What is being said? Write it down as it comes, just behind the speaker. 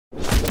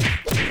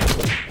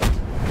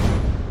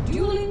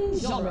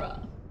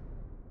genre.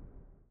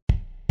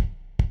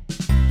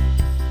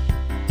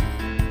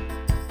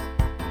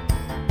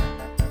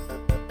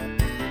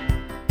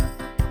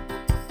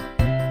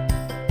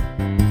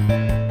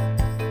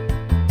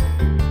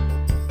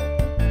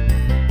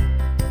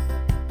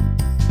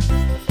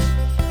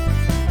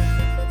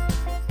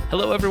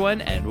 Hello,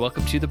 everyone, and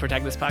welcome to the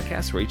Protagonist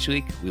Podcast, where each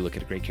week we look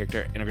at a great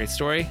character and a great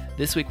story.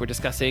 This week we're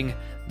discussing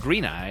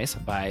Green Eyes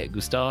by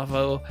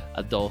Gustavo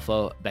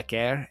Adolfo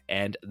Becker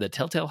and The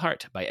Telltale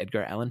Heart by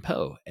Edgar Allan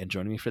Poe. And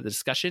joining me for the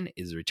discussion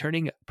is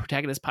returning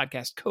Protagonist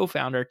Podcast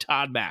co-founder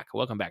Todd Mack.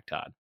 Welcome back,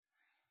 Todd.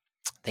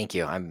 Thank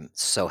you. I'm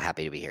so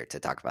happy to be here to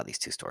talk about these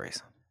two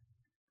stories.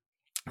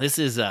 This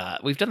is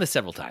we've done this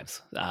several times.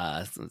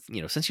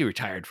 Since you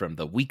retired from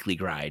the weekly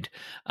grind,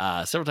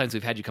 several times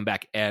we've had you come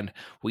back, and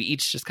we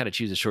each just kind of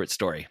choose a short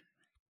story.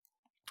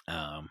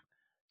 I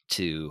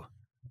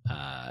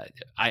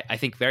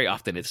think very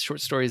often it's short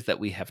stories that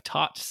we have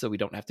taught, so we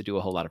don't have to do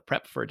a whole lot of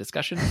prep for a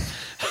discussion.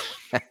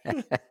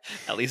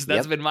 At least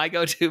that's been my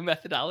go-to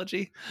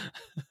methodology.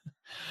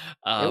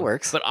 It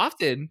works, but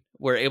often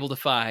we're able to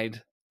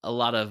find a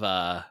lot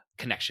of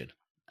connection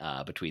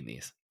between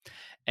these,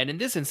 and in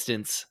this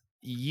instance,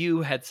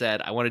 you had said,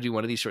 I want to do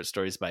one of these short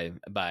stories by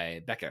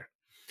Becker.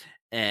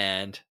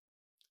 And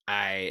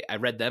I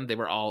read them. They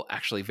were all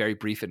actually very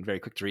brief and very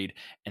quick to read.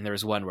 And there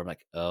was one where I'm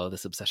like, oh,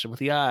 this obsession with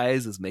the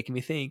eyes is making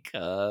me think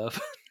of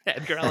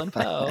Edgar Allan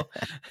Poe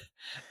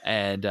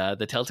and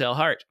The Telltale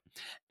Heart.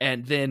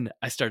 And then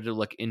I started to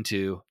look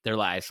into their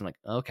lives. I'm like,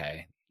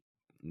 okay,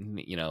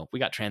 we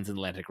got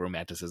transatlantic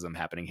romanticism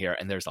happening here.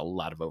 And there's a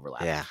lot of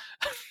overlap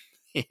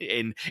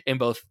in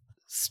both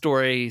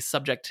story,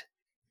 subject,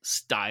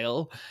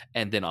 style,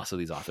 and then also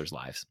these authors'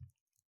 lives.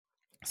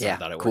 So I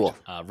thought it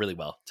worked really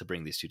well to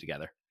bring these two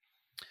together.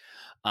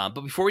 But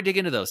before we dig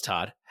into those,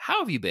 Todd, how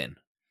have you been?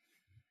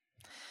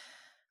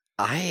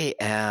 I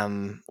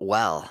am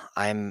well.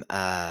 I'm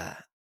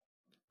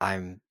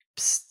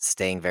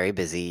staying very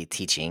busy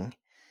teaching,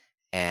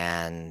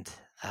 and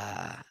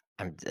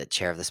I'm the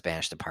chair of the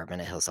Spanish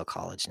department at Hillsdale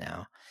College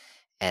now,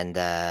 and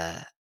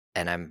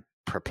I'm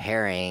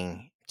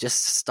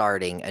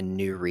starting a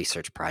new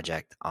research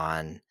project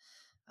on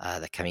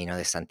the Camino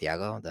de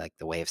Santiago,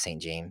 the Way of St.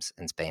 James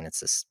in Spain. It's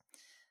this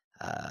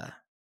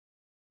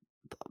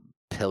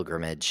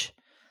pilgrimage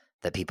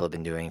that people have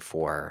been doing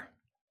for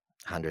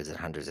hundreds and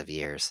hundreds of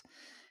years,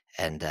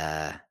 and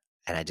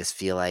I just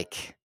feel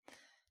like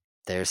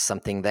there's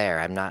something there.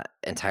 I'm not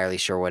entirely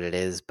sure what it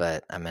is,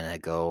 but I'm gonna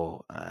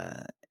go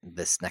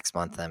this next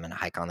month. I'm gonna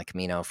hike on the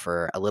Camino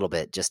for a little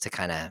bit just to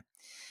kind of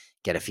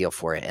get a feel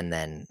for it, and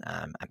then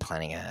I'm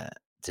planning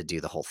to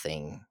do the whole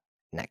thing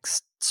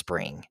next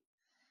spring.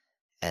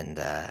 And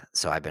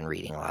so I've been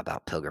reading a lot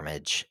about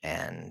pilgrimage,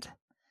 and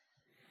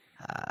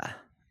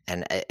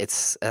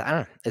it's I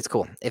don't know, it's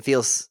cool. It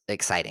feels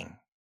exciting,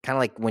 kind of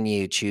like when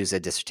you choose a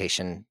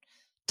dissertation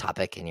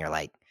topic and you're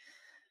like,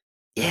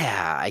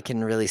 yeah, I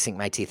can really sink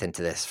my teeth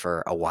into this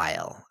for a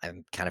while.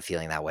 I'm kind of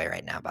feeling that way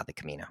right now about the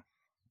Camino.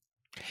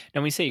 Now,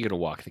 when you say you're going to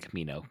walk the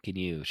Camino, can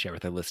you share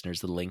with our listeners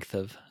the length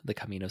of the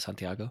Camino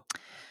Santiago?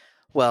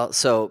 Well,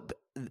 so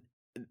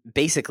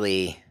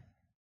basically,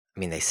 I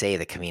mean, they say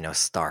the Camino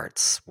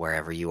starts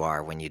wherever you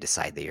are when you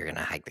decide that you're going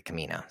to hike the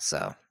Camino.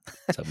 So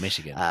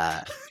Michigan.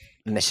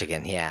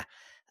 Michigan, yeah.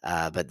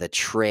 But the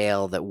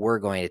trail that we're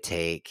going to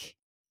take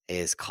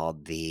is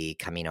called the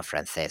Camino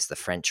Francés, the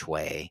French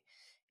way.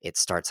 It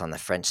starts on the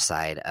French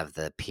side of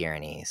the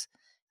Pyrenees,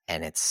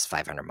 and it's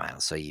 500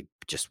 miles. So you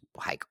just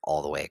hike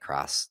all the way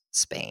across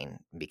Spain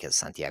because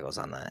Santiago's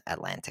on the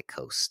Atlantic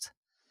coast.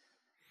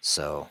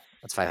 So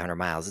that's 500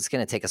 miles. It's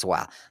going to take us a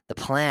while. The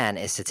plan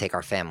is to take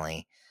our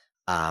family.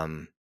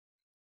 And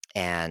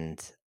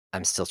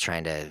I'm still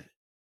trying to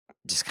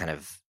just kind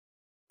of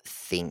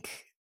think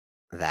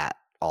that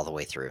all the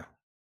way through.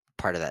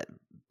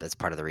 That's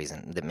part of the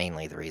reason,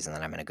 mainly the reason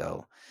that I'm going to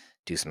go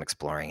do some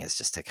exploring is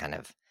just to kind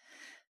of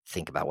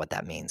think about what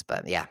that means.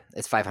 But yeah,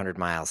 it's 500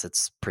 miles.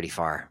 It's pretty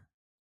far.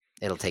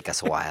 It'll take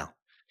us a while,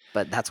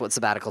 but that's what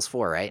sabbatical's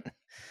for, right?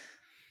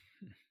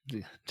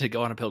 To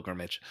go on a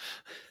pilgrimage.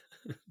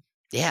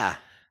 Yeah.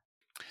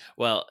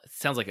 Well, it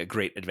sounds like a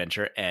great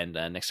adventure, and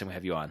next time we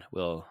have you on,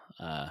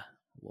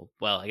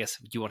 I guess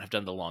you won't have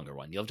done the longer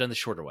one. You'll have done the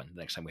shorter one the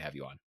next time we have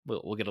you on.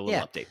 We'll get a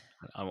little update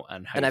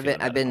on how.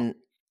 And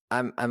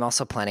I'm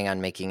also planning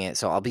on making it.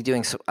 So I'll be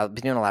doing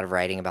a lot of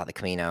writing about the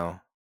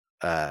Camino,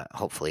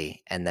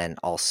 hopefully, and then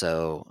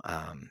also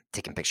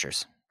taking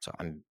pictures. So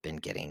I've been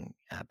getting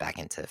back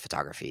into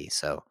photography.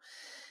 So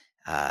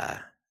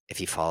if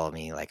you follow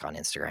me like on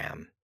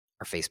Instagram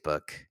or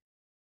Facebook,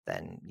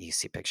 then you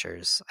see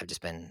pictures. I've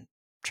just been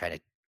trying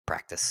to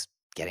practice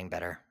getting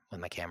better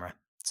with my camera.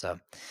 So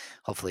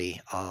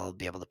hopefully I'll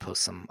be able to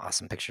post some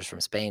awesome pictures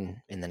from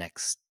Spain in the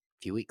next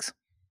few weeks.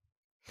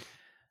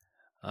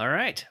 All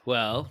right.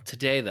 Well,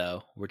 today,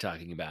 though, we're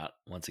talking about,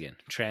 once again,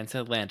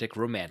 transatlantic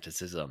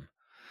romanticism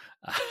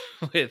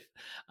with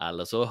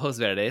Los Ojos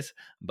Verdes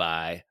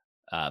by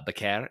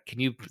Becker. Can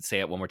you say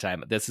it one more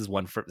time? This is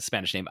one for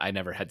Spanish name I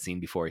never had seen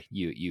before.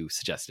 You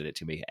suggested it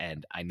to me,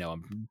 and I know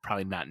I'm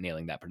probably not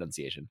nailing that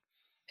pronunciation.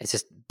 It's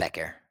just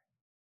Becker.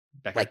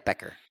 Becker? Like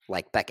Becker,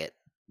 like Beckett,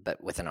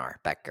 but with an R.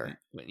 Becker.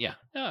 Yeah.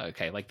 Oh,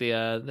 okay. Like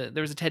the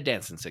there was a Ted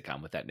Danson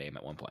sitcom with that name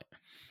at one point.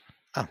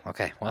 Oh,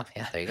 okay. Well,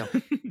 yeah, there you go.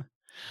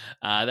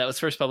 That was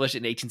first published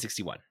in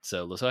 1861.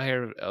 So Los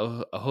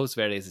Ojos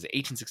Verdes is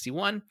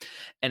 1861,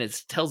 and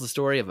it tells the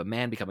story of a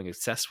man becoming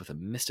obsessed with a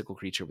mystical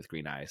creature with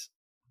green eyes.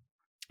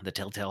 The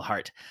Telltale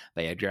Heart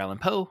by Edgar Allan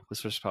Poe was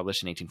first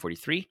published in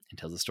 1843 and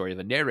tells the story of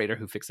a narrator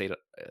who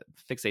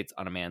fixates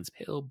on a man's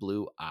pale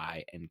blue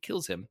eye and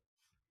kills him.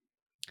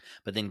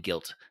 But then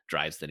guilt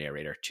drives the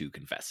narrator to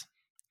confess.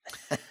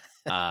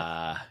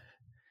 I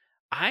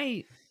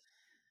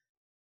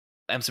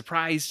am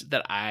surprised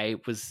that I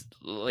was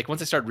like,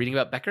 once I started reading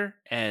about Becker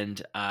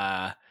and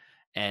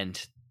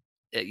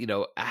you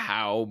know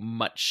how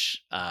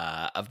much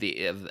of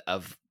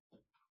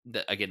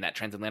again that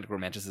transatlantic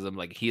romanticism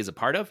like he is a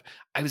part of,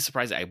 I was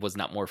surprised I was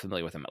not more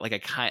familiar with him.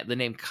 Like the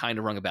name kind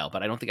of rung a bell,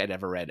 but I don't think I'd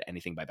ever read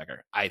anything by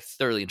Becker. I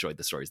thoroughly enjoyed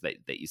the stories that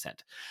you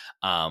sent.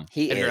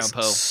 He Edgar is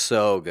Poe,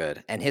 so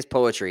good, and his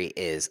poetry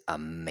is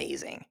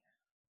amazing.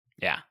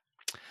 Yeah.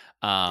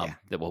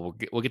 We'll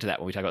get to that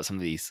when we talk about some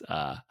of these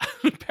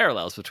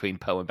parallels between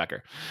Poe and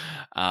Becker.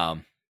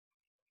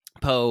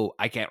 Poe,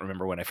 I can't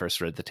remember when I first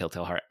read The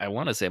Telltale Heart. I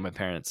want to say my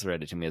parents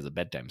read it to me as a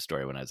bedtime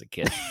story when I was a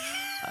kid.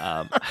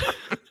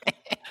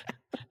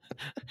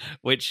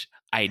 Which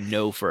I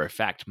know for a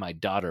fact my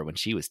daughter, when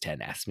she was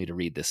 10, asked me to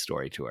read this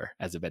story to her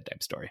as a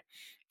bedtime story.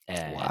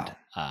 And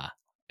I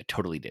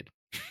totally did.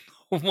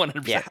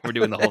 100%. Yeah. We're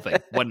doing the whole thing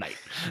one night.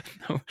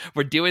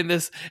 We're doing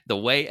this the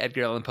way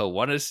Edgar Allan Poe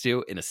wanted us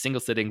to in a single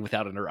sitting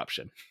without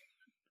interruption.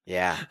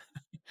 Yeah.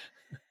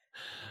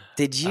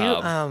 Did you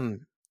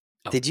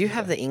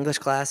have the English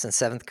class in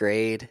 7th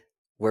grade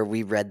where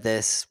we read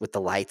this with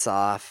the lights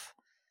off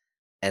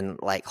and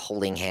like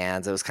holding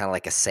hands? It was kind of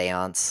like a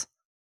seance.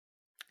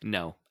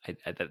 No,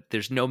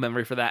 there's no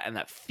memory for that, and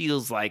that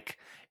feels like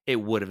it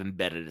would have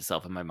embedded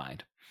itself in my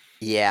mind.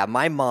 Yeah,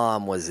 my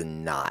mom was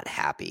not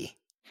happy.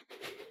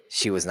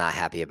 She was not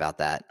happy about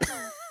that.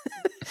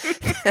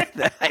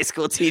 The high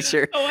school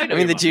teacher. Oh, I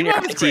mean, the junior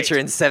high teacher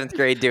in 7th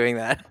grade doing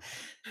that.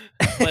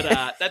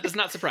 But that does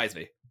not surprise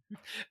me.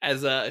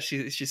 As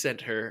she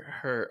sent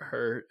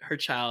her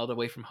child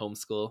away from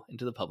homeschool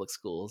into the public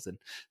schools, and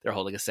they're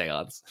holding a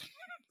seance.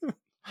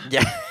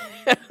 Yeah.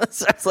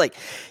 So I was like,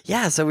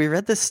 yeah, so we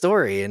read this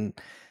story, and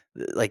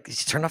like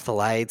she turned off the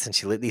lights and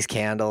she lit these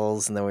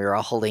candles, and then we were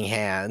all holding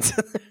hands.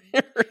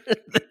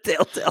 The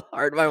Telltale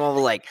Heart. My mom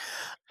was like,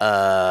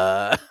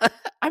 I'm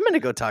gonna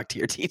go talk to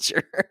your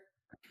teacher.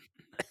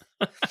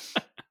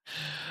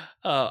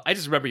 I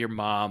just remember your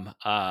mom,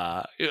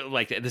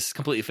 like this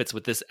completely fits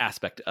with this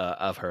aspect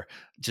of her.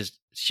 Just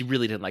she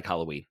really didn't like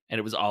Halloween, and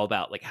it was all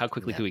about like how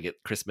quickly can we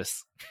get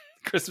Christmas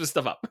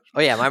stuff up.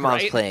 Oh yeah, my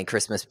mom's playing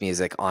Christmas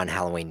music on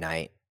Halloween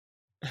night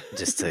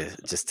just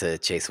to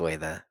chase away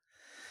the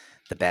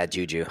bad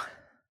juju.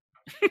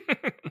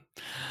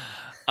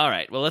 All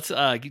right, well, let's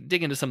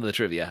dig into some of the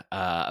trivia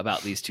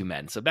about these two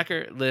men. So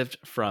Becker lived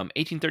from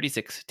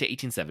 1836 to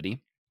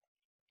 1870.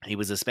 He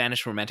was a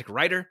Spanish romantic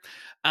writer,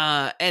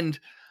 and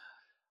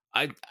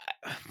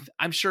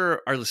I'm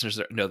sure our listeners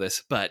know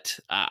this, but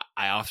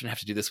I often have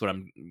to do this when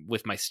I'm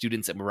with my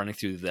students and we're running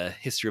through the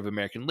history of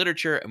American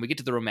literature, and we get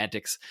to the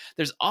romantics.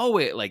 There's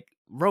always like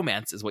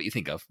romance is what you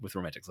think of with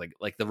romantics,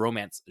 like the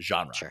romance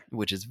genre, sure,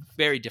 which is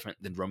very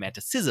different than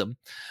romanticism,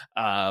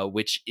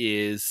 which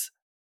is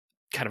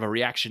kind of a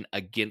reaction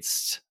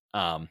against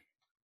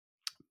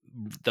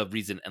the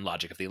reason and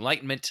logic of the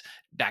Enlightenment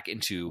back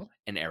into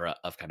an era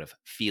of kind of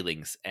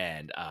feelings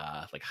and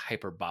like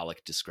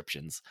hyperbolic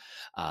descriptions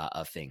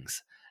of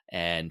things.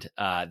 And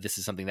this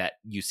is something that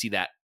you see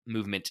that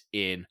movement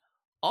in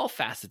all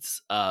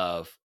facets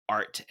of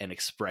art and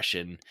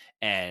expression.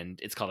 And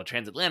it's called a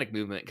transatlantic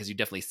movement because you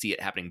definitely see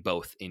it happening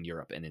both in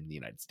Europe and in the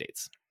United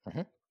States.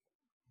 Mm-hmm.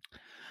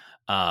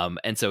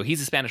 And so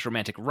he's a Spanish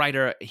romantic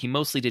writer. He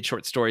mostly did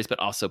short stories, but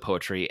also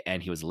poetry,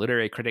 and he was a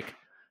literary critic.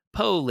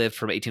 Poe lived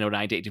from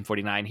 1809 to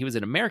 1849. He was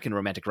an American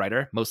romantic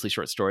writer, mostly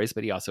short stories,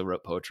 but he also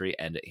wrote poetry,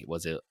 and he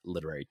was a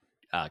literary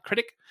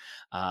critic.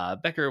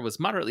 Becker was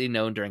moderately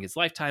known during his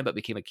lifetime, but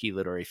became a key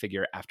literary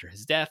figure after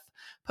his death.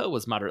 Poe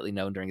was moderately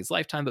known during his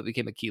lifetime, but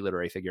became a key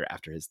literary figure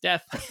after his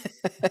death.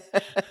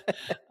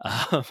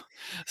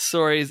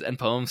 Stories and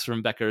poems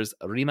from Becker's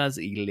Rimas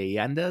y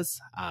Leyendas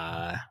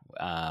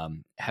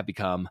have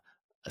become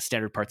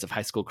standard parts of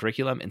high school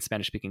curriculum in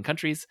Spanish-speaking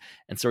countries,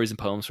 and stories and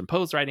poems from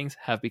Poe's writings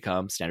have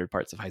become standard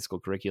parts of high school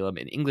curriculum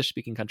in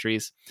English-speaking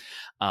countries.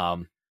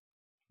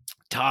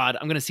 Todd,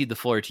 I'm going to cede the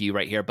floor to you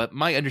right here, but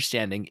my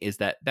understanding is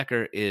that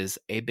Becker is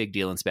a big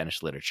deal in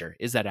Spanish literature.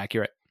 Is that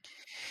accurate?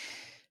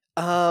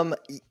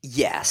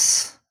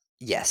 Yes,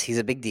 he's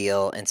a big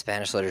deal in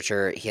Spanish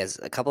literature. He has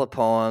a couple of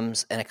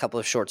poems and a couple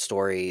of short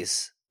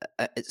stories.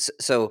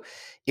 So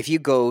if you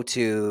go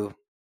to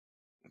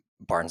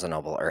Barnes &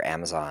 Noble or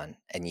Amazon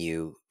and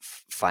you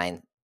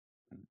find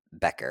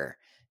Becker,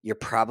 you're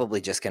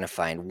probably just going to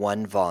find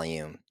one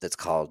volume that's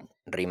called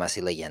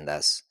Rimas y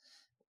Leyendas,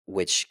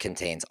 which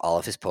contains all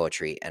of his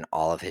poetry and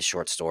all of his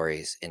short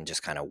stories in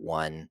just kind of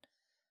one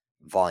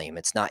volume.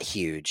 It's not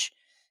huge,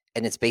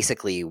 and it's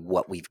basically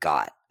what we've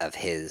got of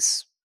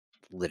his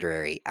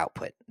literary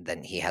output.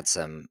 Then he had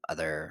some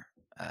other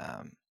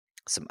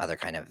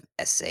kind of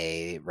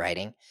essay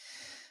writing,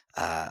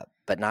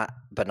 but not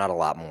a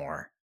lot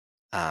more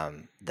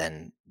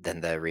than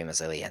the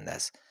Rimas y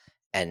Leyendas,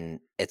 and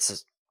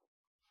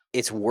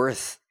it's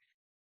worth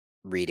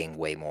reading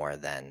way more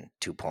than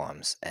 2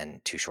 poems and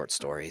 2 short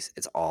stories.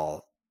 It's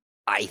all,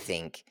 I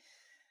think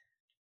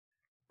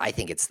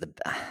it's the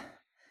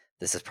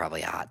this is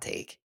probably a hot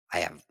take. I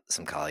have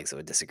some colleagues that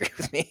would disagree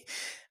with me.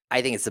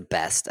 I think it's the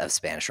best of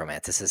Spanish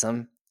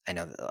Romanticism. I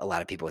know a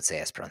lot of people would say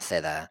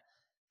Espronceda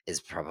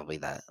is probably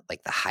the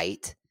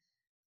height,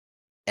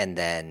 and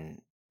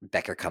then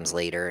Becker comes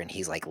later, and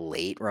he's like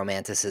late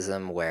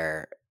Romanticism,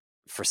 where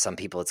for some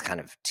people it's kind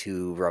of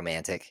too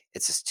romantic.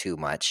 It's just too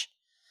much.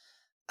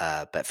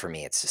 But for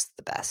me, it's just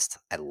the best.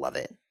 I love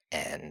it,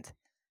 and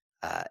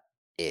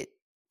it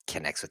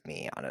connects with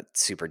me on a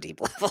super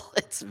deep level.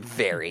 It's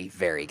very,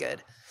 very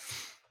good.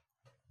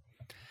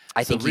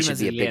 I think he should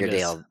be a bigger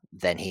deal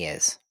than he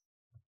is.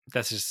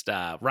 That's just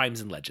Rhymes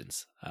and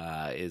Legends.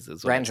 Is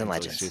what Rhymes and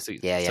Legends. So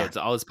it's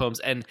all his poems,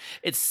 and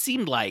it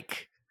seemed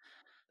like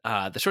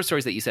the short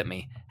stories that you sent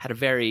me had a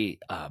very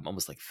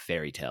almost like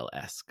fairy tale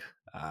esque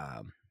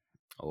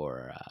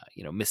or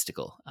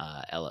mystical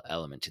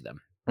element to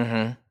them.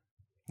 Mm-hmm.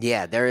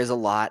 Yeah, there is a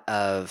lot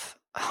of,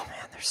 oh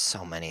man, there's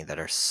so many that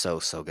are so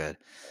good.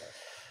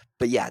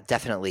 But yeah,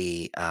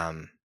 definitely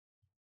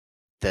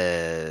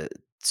the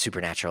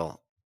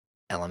supernatural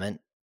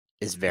element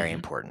is very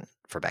important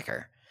for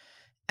Becker.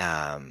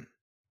 And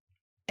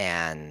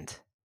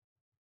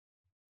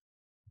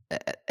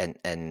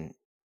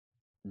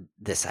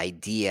this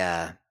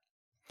idea,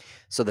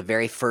 so the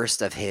very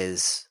first of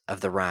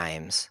the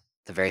rhymes,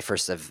 the very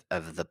first of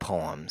the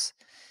poems,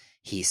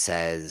 he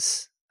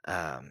says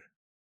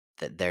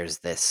that there's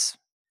this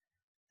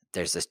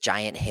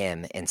giant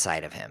hymn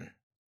inside of him.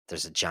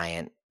 There's a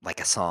giant, like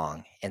a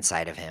song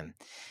inside of him,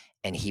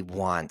 and he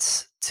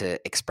wants to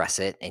express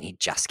it, and he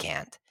just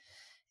can't.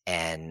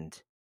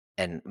 And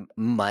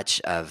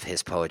much of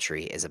his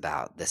poetry is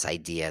about this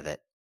idea that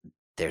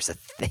there's a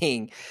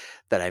thing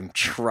that I'm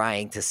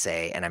trying to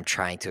say, and I'm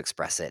trying to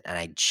express it, and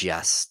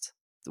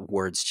the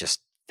words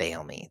just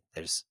fail me.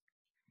 There's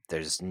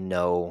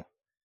no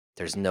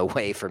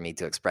way for me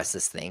to express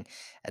this thing,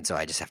 and so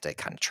I just have to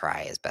kind of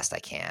try as best I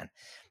can.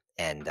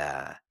 And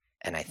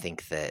I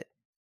think that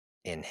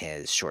in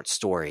his short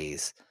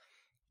stories,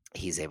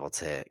 he's able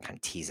to kind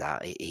of tease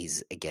out.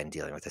 He's again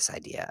dealing with this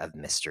idea of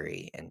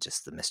mystery and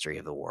just the mystery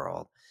of the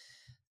world.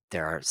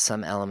 There are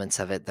some elements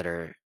of it that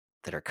are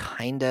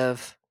kind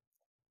of,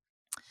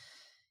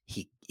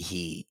 he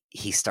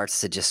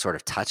starts to just sort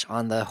of touch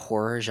on the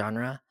horror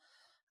genre,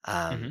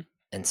 and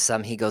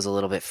some he goes a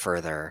little bit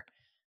further.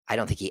 I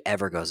don't think he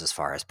ever goes as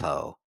far as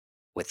Poe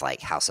with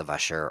like House of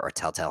Usher or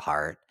Telltale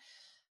Heart.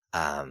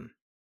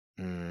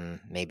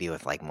 Maybe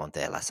with like Monte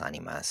de las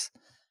Animas.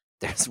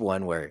 There's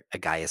one where a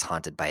guy is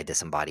haunted by a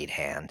disembodied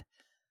hand.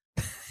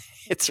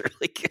 It's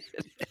really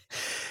good.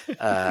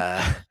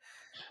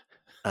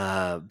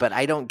 But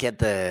I don't get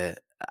the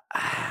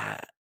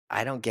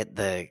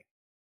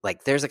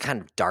like, there's a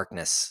kind of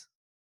darkness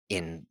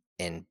in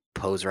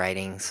Poe's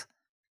writings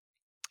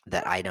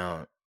that I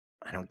don't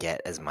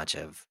get as much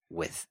of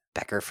with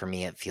Becker. For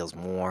me, it feels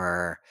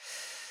more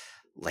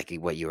like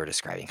what you were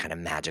describing, kind of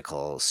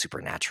magical,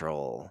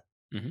 supernatural,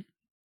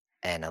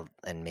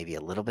 and maybe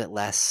a little bit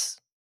less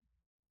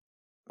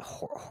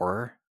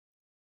horror.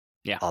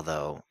 Yeah.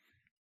 Although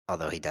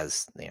he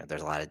does,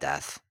 there's a lot of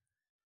death,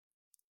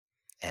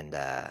 and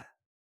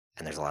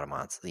there's a lot of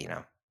monsters,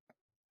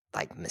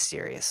 like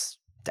mysterious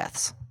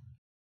deaths.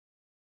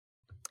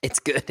 It's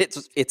good.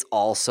 It's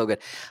all so good.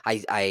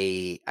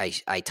 I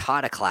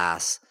taught a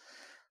class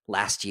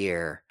last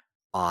year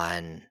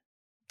on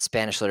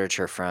Spanish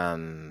literature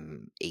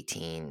from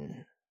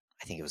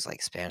I think it was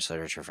like Spanish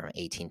literature from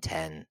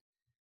 1810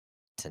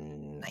 to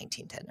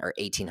 1910, or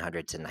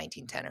 1800 to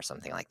 1910, or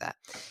something like that.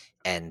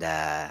 And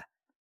I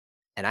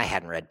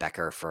hadn't read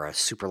Becker for a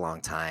super long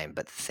time,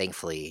 but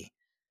thankfully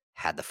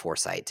had the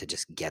foresight to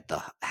just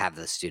have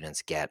the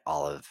students get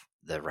all of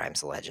the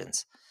Rhymes and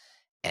Legends.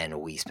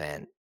 And we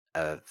spent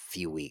a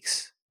few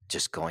weeks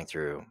just going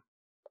through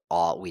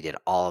we did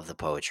all of the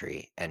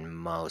poetry and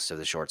most of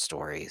the short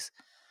stories,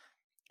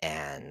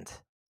 and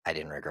I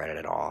didn't regret it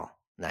at all.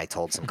 And I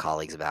told some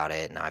colleagues about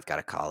it, and now I've got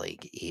a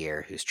colleague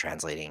here who's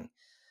translating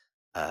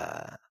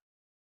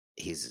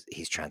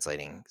he's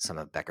translating some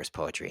of Becker's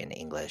poetry into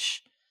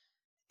English,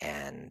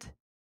 and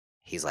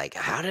he's like,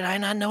 how did I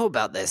not know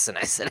about this? And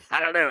I said, I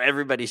don't know,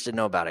 everybody should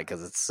know about it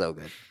because it's so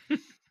good.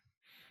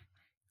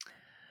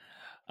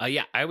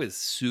 Yeah, I was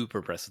super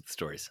impressed with the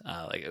stories.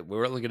 Like, we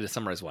were only going to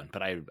summarize one,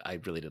 but I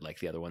really did like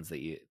the other ones that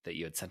you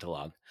had sent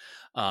along.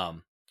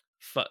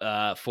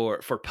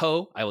 For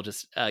Poe, I will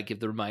just give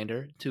the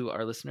reminder to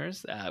our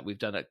listeners. We've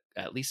done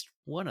at least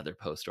one other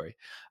Poe story,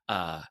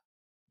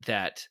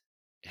 that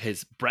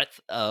his breadth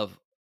of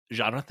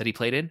genre that he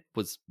played in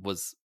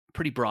was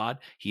pretty broad.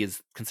 He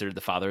is considered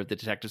the father of the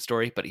detective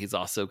story, but he's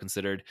also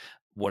considered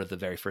one of the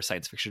very first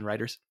science fiction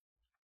writers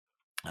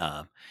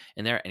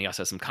in there. And he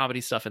also has some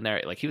comedy stuff in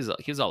there. Like he was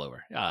all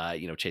over,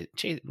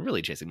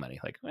 really chasing money.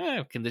 Like,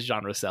 can this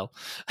genre sell?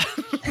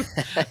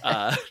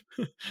 I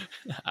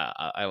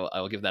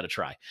will give that a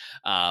try.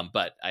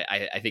 But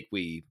I think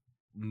we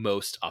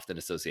most often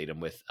associate him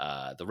with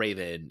The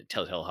Raven,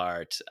 Telltale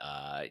Heart,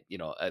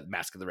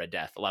 Mask of the Red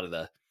Death, a lot of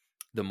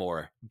the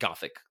more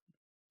gothic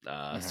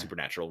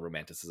supernatural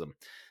romanticism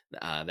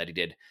that he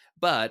did.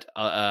 But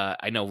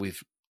I know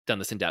we've done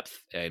this in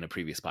depth in a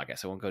previous podcast,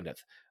 so I won't go in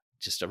depth.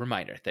 Just a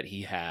reminder that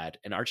he had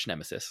an arch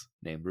nemesis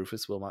named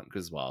Rufus Wilmot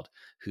Griswold,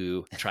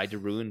 who tried to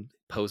ruin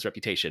Poe's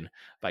reputation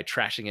by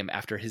trashing him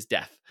after his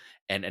death,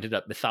 and ended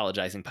up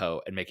mythologizing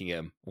Poe and making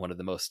him one of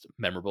the most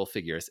memorable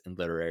figures in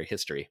literary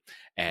history.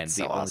 And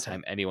the only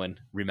time anyone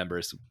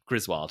remembers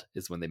Griswold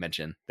is when they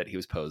mention that he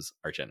was Poe's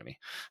archenemy.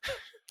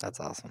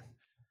 That's awesome.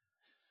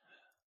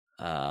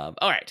 All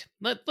right,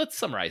 let's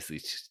summarize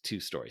these two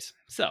stories.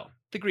 So,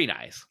 The Green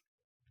Eyes.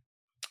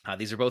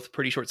 These are both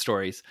pretty short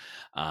stories.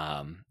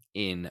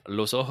 In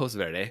Los Ojos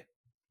Verde,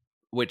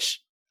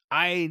 which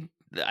I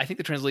think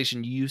the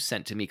translation you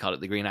sent to me called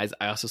it The Green Eyes.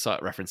 I also saw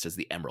it referenced as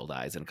the Emerald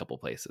Eyes in a couple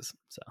places.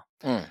 So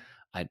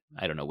I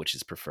don't know which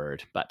is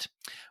preferred, but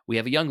we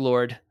have a young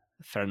lord,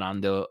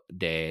 Fernando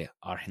de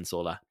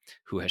Argensola,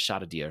 who has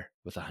shot a deer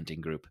with a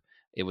hunting group.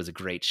 It was a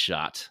great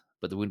shot,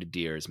 but the wounded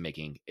deer is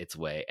making its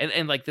way.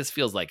 And like, this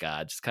feels like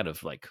just kind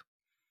of like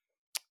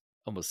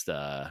almost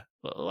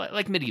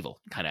like medieval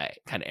kind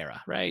of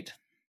era, right?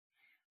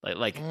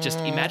 Like just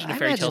imagine a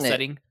fairy tale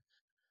setting.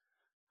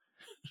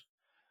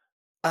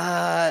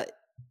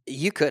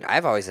 You could.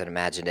 I've always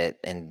imagined it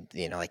in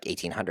like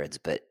 1800s,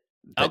 but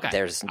okay.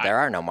 There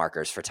are no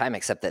markers for time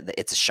except that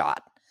it's a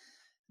shot.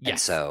 Yes. And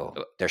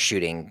so they're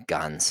shooting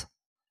guns.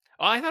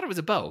 Oh, I thought it was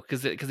a bow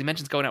because he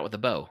mentions going out with a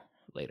bow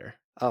later.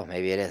 Oh,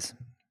 maybe it is.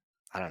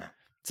 I don't know.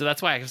 So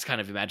that's why I was kind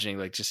of imagining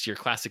like just your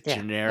classic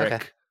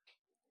generic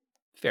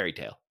fairy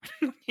tale,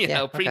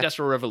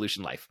 pre-industrial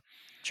revolution life.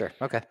 Sure.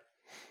 Okay.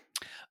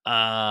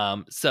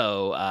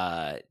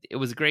 So it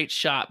was a great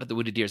shot, but the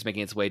wounded deer is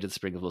making its way to the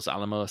spring of Los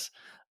Alamos.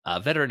 A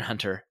veteran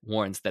hunter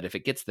warns that if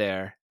it gets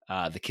there,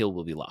 the kill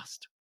will be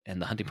lost. And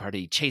the hunting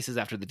party chases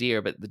after the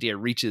deer, but the deer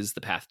reaches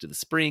the path to the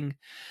spring.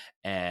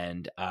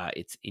 And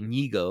it's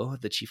Inigo,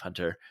 the chief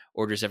hunter,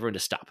 orders everyone to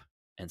stop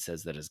and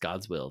says that it's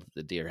God's will that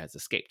the deer has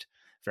escaped.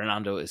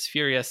 Fernando is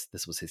furious.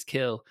 This was his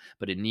kill,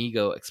 but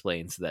Inigo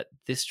explains that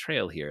this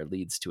trail here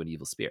leads to an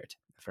evil spirit.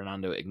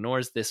 Fernando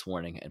ignores this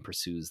warning and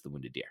pursues the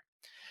wounded deer.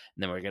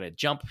 And then we're going to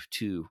jump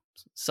to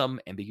some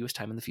ambiguous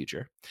time in the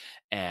future.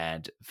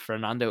 And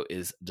Fernando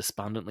is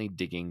despondently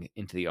digging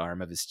into the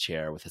arm of his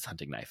chair with his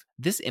hunting knife.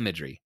 This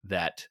imagery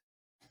that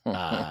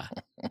that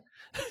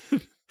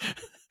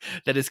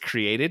is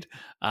created.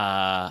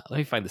 Let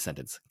me find the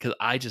sentence because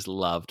I just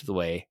loved the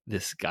way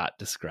this got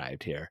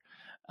described here.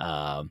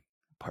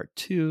 Part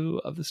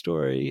 2 of the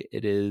story.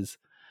 It is,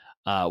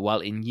 while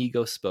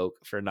Inigo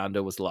spoke,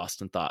 Fernando was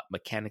lost in thought,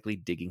 mechanically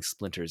digging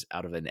splinters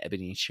out of an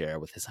ebony chair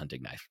with his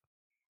hunting knife.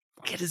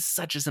 It is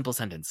such a simple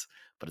sentence,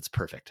 but it's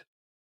perfect.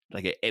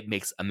 Like it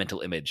makes a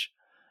mental image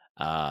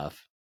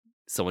of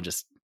someone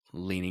just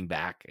leaning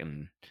back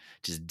and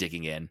just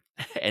digging in,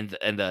 and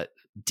the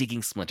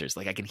digging splinters.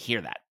 Like I can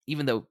hear that,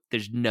 even though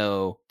there's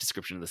no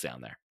description of the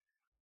sound there.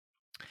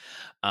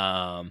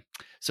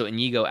 So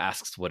Inigo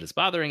asks what is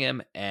bothering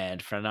him,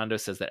 and Fernando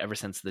says that ever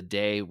since the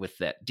day with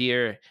that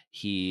deer,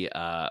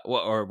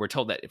 or we're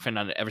told that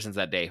ever since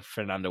that day,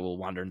 Fernando will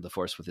wander into the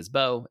forest with his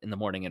bow in the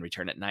morning and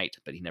return at night,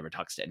 but he never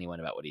talks to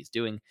anyone about what he's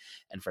doing.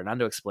 And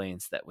Fernando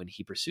explains that when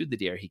he pursued the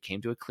deer, he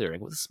came to a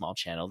clearing with a small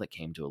channel that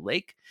came to a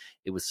lake.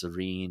 It was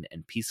serene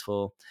and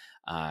peaceful.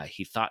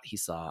 He thought he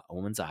saw a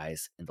woman's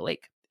eyes in the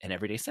lake. And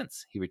every day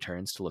since, he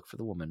returns to look for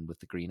the woman with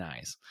the green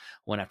eyes.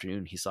 One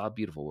afternoon, he saw a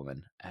beautiful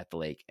woman at the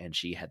lake, and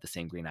she had the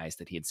same green eyes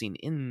that he had seen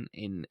in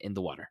the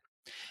water.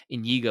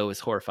 Inigo is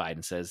horrified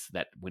and says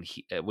that when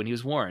he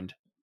was warned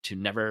to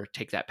never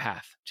take that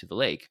path to the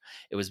lake,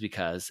 it was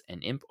because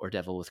an imp or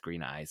devil with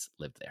green eyes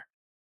lived there.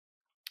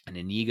 And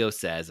Inigo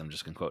says, I'm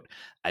just going to quote,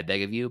 "I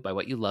beg of you, by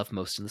what you love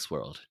most in this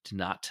world, do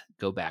not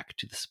go back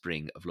to the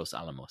spring of Los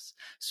Alamos.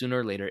 Sooner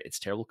or later, its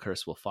terrible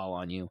curse will fall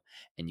on you,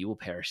 and you will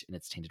perish in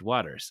its tainted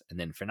waters." And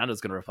then Fernando's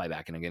going to reply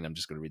back, and again, I'm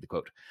just going to read the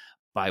quote.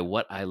 "By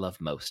what I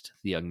love most,"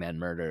 the young man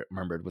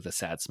murmured with a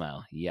sad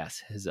smile.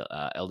 Yes, his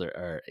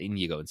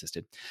Inigo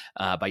insisted.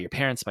 "By your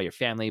parents, by your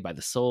family, by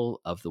the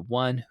soul of the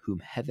one whom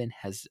heaven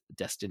has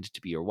destined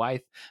to be your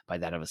wife, by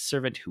that of a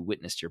servant who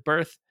witnessed your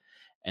birth."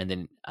 And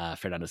then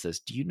Fernando says,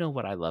 "Do you know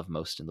what I love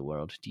most in the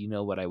world? Do you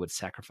know what I would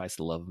sacrifice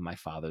the love of my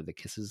father, the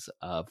kisses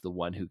of the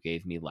one who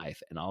gave me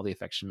life, and all the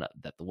affection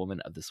that the women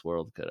of this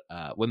world could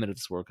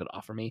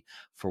offer me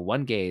for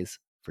one gaze,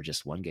 for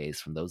just one gaze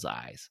from those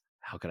eyes?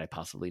 How could I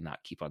possibly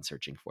not keep on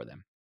searching for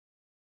them?"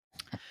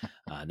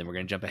 Then we're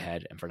going to jump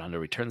ahead, and Fernando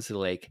returns to the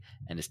lake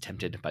and is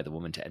tempted by the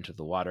woman to enter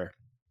the water.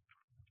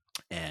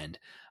 And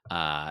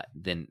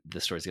then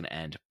the story's going to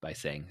end by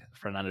saying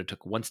Fernando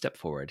took one step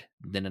forward,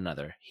 then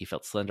another. He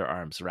felt slender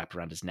arms wrapped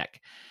around his neck,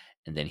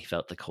 and then he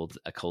felt a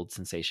cold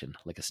sensation,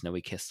 like a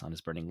snowy kiss on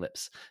his burning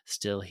lips.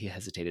 Still, he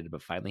hesitated,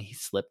 but finally he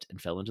slipped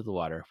and fell into the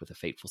water with a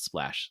fateful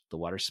splash. The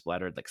water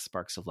splattered like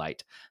sparks of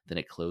light, then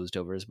it closed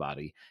over his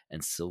body,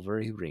 and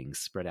silvery rings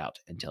spread out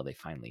until they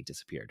finally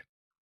disappeared.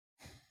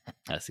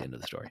 That's the end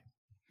of the story.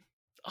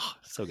 Oh,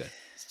 so good.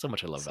 So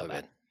much I love about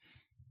that.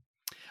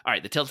 All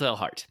right, the Telltale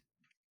Heart.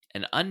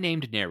 An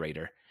unnamed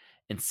narrator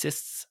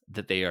insists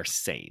that they are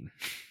sane,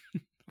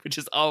 which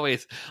is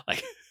always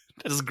like,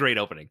 that is a great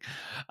opening.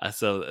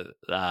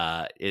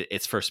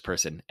 It's first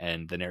person,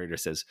 and the narrator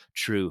says,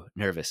 "True,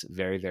 nervous,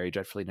 very, very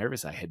dreadfully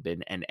nervous I had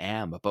been and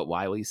am, but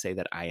why will you say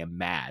that I am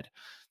mad?"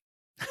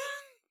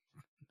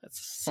 That's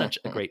such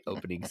a great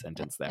opening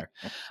sentence there.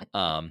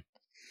 And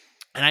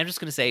I'm just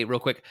going to say real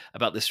quick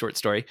about this short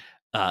story.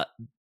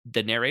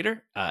 The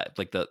narrator,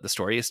 like the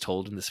story is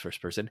told in this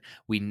first person.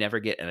 We never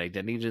get an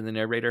identity to the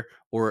narrator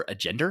or a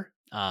gender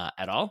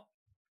at all.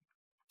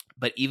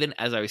 But even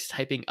as I was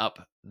typing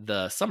up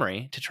the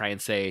summary to try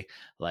and say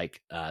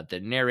like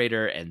the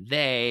narrator and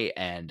they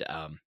and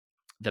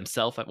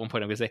themselves, at one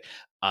point I'm going to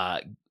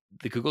say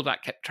the Google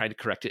Doc kept trying to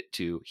correct it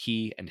to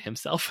he and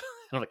himself.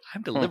 And I'm like,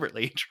 I'm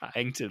deliberately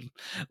trying to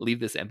leave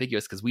this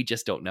ambiguous because we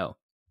just don't know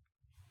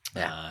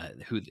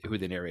who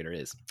the narrator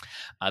is.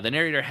 The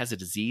narrator has a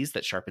disease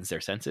that sharpens their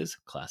senses.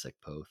 Classic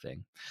Poe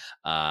thing.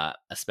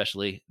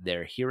 Especially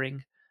their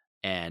hearing.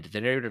 And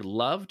the narrator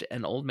loved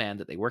an old man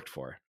that they worked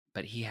for,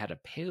 but he had a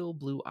pale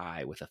blue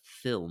eye with a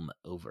film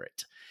over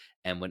it.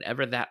 And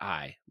whenever that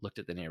eye looked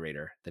at the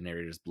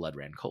narrator's blood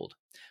ran cold.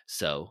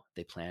 So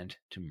they planned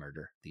to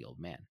murder the old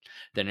man.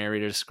 The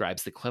narrator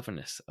describes the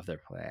cleverness of their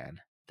plan,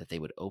 that they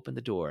would open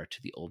the door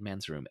to the old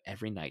man's room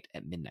every night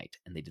at midnight,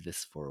 and they did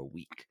this for a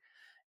week.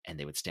 And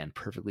they would stand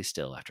perfectly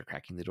still after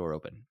cracking the door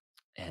open.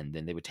 And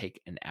then they would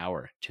take an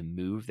hour to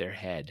move their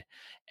head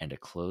and a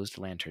closed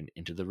lantern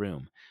into the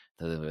room.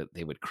 So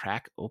they would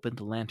crack open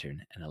the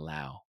lantern and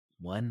allow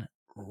one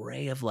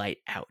ray of light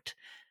out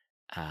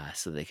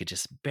so they could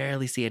just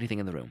barely see anything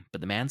in the room.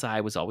 But the man's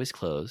eye was always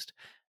closed,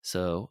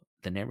 so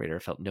the narrator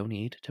felt no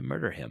need to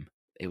murder him.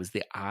 It was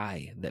the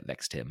eye that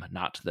vexed him,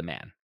 not the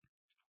man.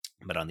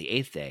 But on the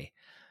 8th day,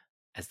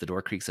 as the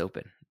door creaks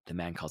open, the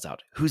man calls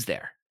out, "Who's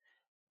there?"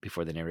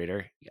 Before the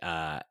narrator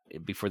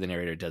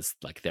does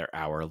like their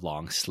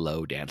hour-long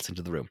slow dance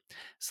into the room.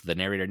 So the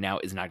narrator now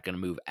is not going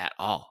to move at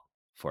all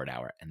for an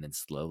hour, and then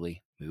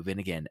slowly move in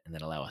again, and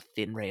then allow a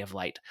thin ray of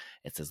light.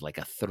 It says like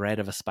a thread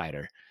of a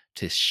spider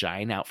to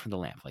shine out from the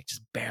lamp, like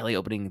just barely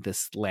opening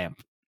this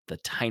lamp the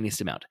tiniest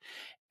amount.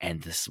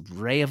 And this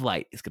ray of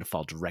light is going to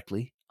fall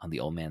directly on the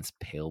old man's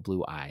pale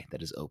blue eye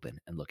that is open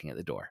and looking at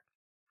the door.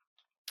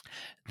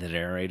 The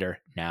narrator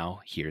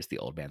now hears the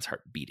old man's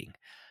heart beating,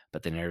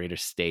 but the narrator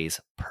stays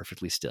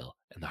perfectly still,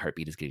 and the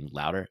heartbeat is getting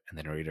louder, and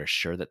the narrator is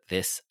sure that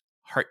this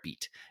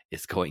heartbeat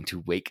is going to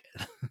wake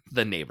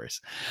the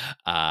neighbors.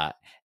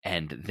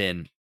 And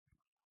then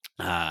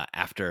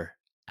after,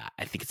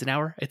 I think it's an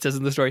hour, it says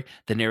in the story,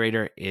 the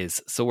narrator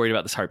is so worried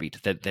about this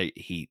heartbeat that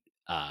the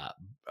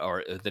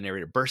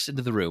narrator bursts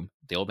into the room,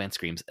 the old man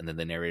screams, and then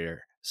the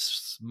narrator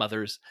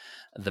smothers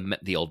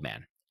the old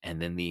man.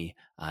 And then the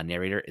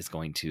narrator is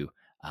going to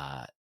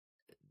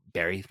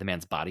bury the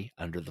man's body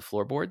under the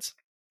floorboards.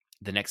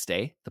 The next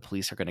day, the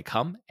police are going to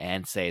come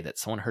and say that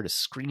someone heard a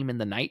scream in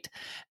the night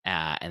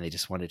and they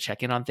just want to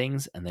check in on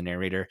things. And the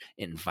narrator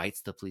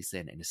invites the police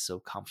in and is so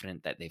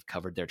confident that they've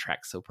covered their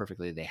tracks so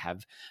perfectly. They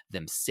have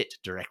them sit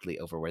directly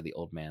over where the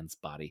old man's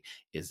body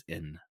is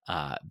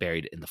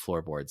buried in the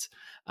floorboards.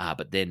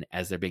 But then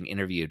as they're being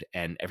interviewed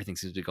and everything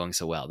seems to be going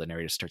so well, the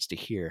narrator starts to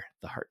hear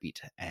the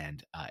heartbeat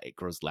and it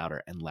grows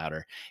louder and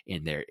louder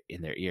in their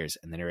ears.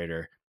 And the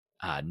narrator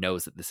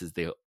knows that this is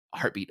the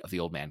heartbeat of the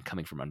old man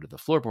coming from under the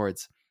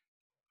floorboards.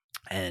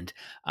 And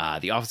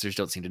the officers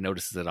don't seem to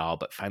notice this at all,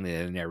 but finally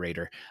the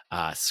narrator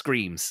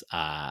screams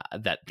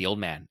that the old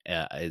man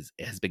has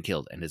been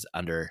killed and is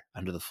under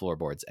the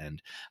floorboards,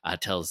 and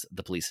tells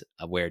the police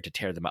where to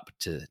tear them up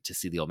to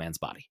see the old man's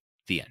body.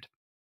 The end.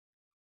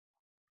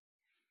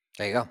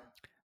 There you go.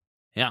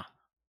 Yeah.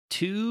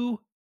 2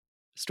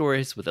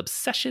 stories with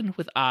obsession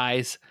with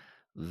eyes,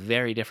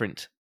 very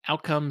different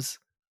outcomes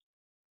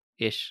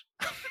ish.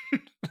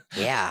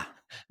 Yeah.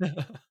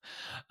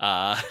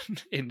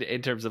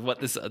 In terms of what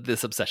this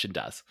obsession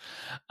does.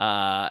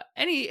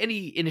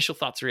 Any initial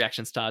thoughts or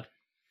reactions, Todd?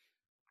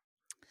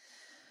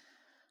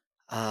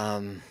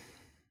 Have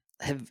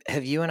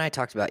you and I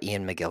talked about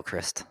Ian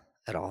McGilchrist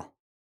at all?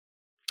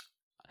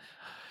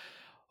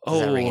 Does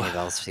that ring any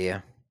bells to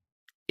you?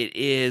 It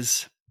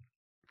is.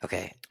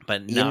 Okay.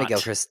 But Ian not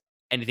McGilchrist,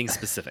 anything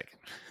specific.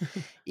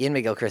 Ian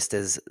McGilchrist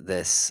is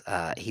this,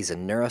 he's a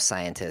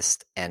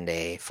neuroscientist and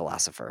a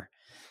philosopher.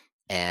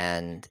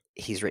 And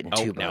he's written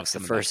 2 books.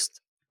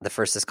 The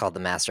first is called The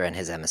Master and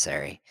His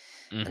Emissary.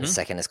 Mm-hmm. And the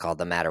second is called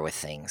The Matter with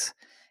Things.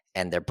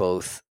 And they're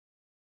both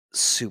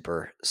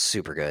super,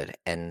 super good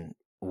and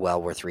well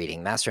worth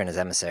reading. Master and His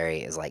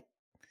Emissary is like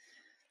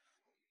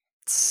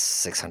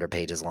 600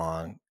 pages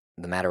long.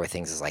 The Matter with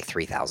Things is like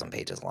 3,000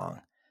 pages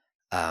long.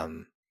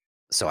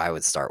 So I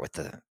would start with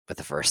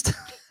the first.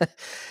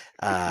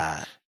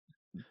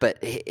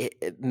 But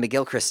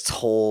McGilchrist's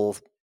whole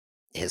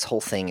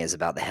thing is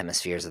about the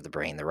hemispheres of the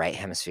brain, the right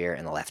hemisphere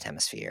and the left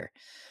hemisphere,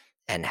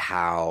 and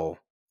how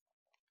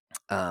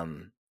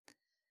the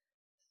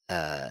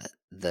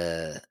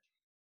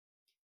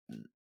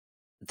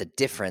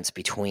difference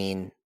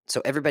between,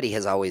 so everybody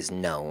has always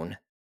known,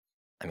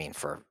 I mean,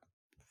 for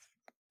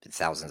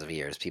thousands of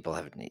years,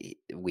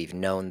 we've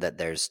known that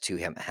there's two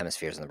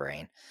hemispheres in the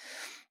brain,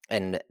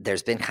 and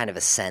there's been kind of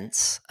a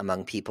sense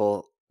among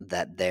people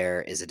that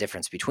there is a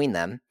difference between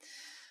them,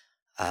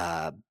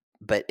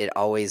 but it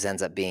always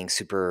ends up being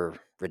super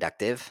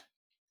reductive,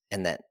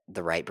 and that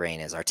the right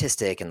brain is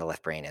artistic and the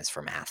left brain is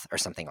for math or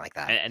something like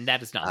that. And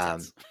that is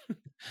nonsense.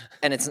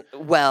 And it's,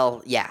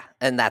 well, yeah,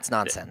 and that's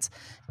nonsense.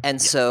 And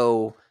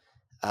so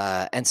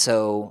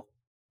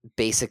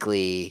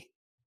basically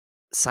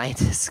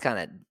scientists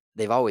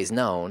they've always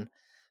known,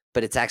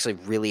 but it's actually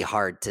really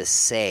hard to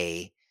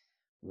say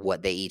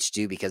what they each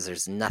do, because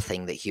there's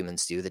nothing that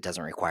humans do that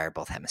doesn't require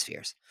both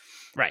hemispheres.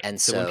 Right.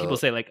 And so when people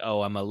say like,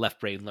 oh, I'm a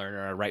left brain learner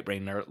or a right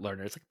brain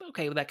learner, it's like,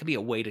 okay, well, that could be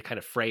a way to kind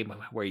of frame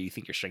where you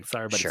think your strengths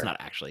are, but Sure. It's not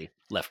actually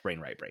left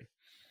brain, right brain.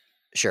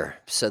 Sure.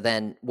 So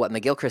then what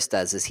McGilchrist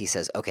does is he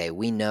says, okay,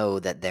 we know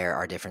that there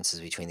are differences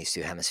between these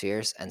two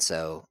hemispheres, and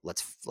so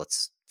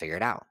let's figure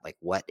it out. Like,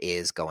 what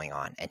is going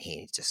on? And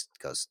he just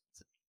goes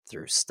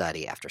through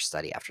study after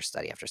study after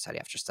study after study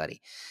after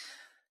study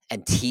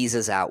and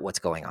teases out what's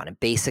going on. And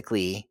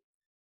basically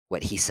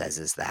what he says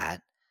is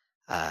that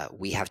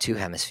we have two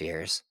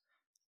hemispheres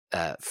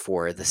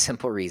for the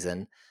simple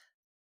reason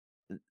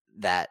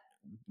that,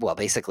 well,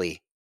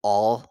 basically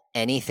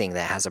anything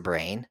that has a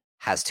brain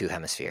has two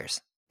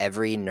hemispheres.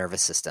 Every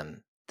nervous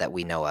system that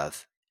we know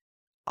of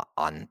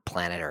on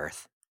planet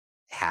Earth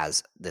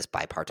has this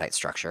bipartite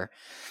structure.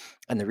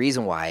 And the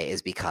reason why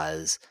is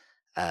because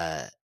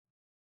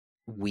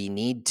we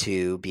need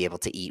to be able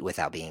to eat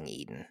without being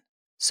eaten.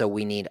 So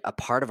we need a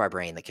part of our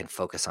brain that can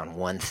focus on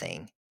one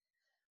thing,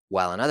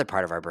 while another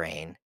part of our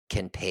brain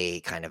can pay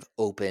kind of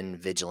open,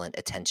 vigilant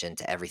attention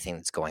to everything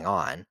that's going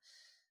on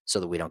so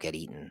that we don't get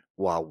eaten,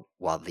 while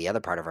the other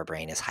part of our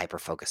brain is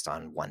hyper-focused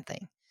on one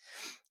thing.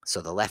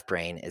 So the left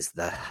brain is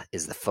the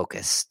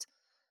focused,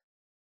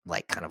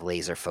 like kind of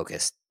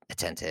laser-focused,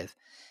 attentive,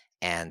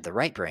 and the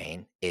right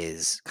brain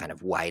is kind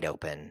of wide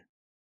open,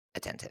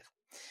 attentive.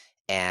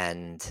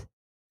 And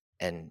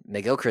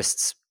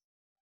McGilchrist's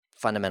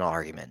fundamental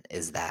argument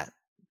is that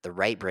the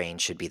right brain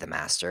should be the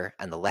master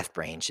and the left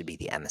brain should be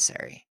the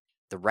emissary.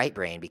 The right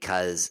brain,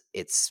 because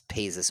it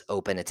pays this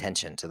open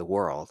attention to the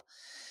world,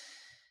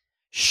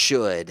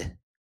 should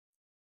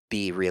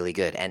be really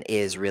good and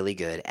is really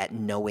good at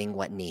knowing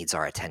what needs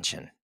our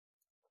attention.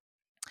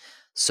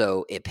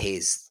 So it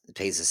pays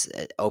this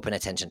open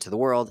attention to the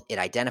world. It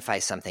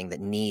identifies something that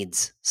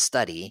needs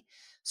study.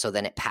 So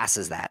then it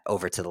passes that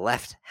over to the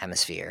left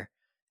hemisphere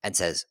and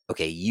says,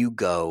 okay, you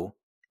go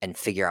and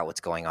figure out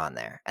what's going on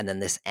there. And then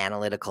this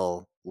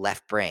analytical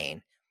left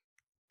brain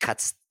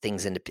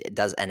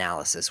does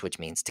analysis, which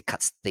means to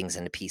cut things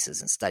into pieces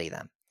and study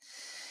them.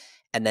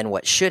 And then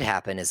what should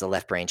happen is the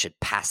left brain should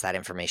pass that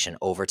information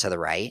over to the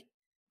right,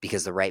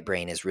 because the right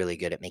brain is really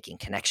good at making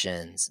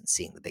connections and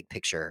seeing the big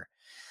picture.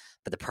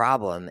 But the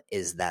problem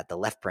is that the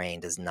left brain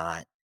does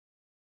not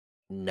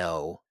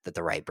know that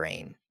the right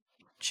brain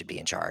should be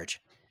in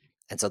charge.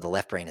 And so the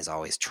left brain is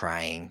always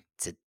trying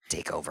to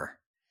take over.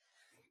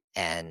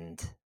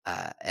 And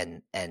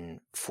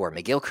for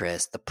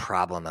McGilchrist, the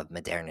problem of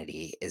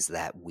modernity is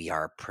that we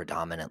are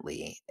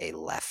predominantly a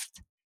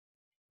left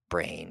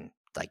brain,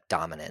 like,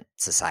 dominant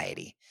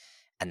society.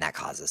 And that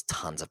causes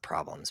tons of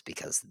problems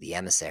because the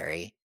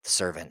emissary, the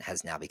servant,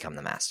 has now become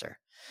the master.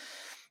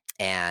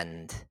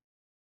 And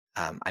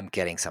I'm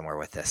getting somewhere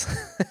with this.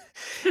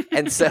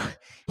 And so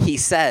he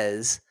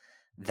says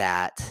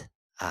that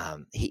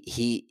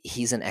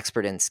he's an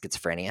expert in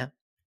schizophrenia,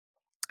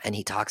 and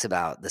he talks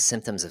about the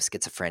symptoms of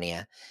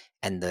schizophrenia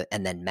and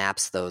then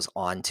maps those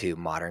onto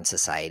modern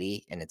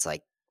society, and it's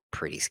like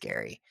pretty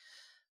scary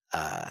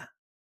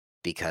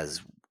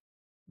because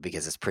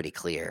it's pretty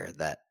clear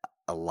that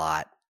a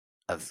lot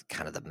of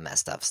kind of the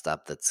messed up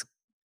stuff that's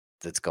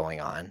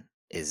going on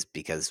is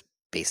because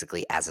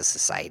basically as a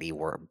society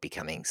we're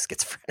becoming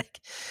schizophrenic,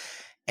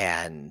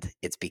 and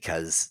it's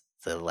because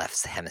the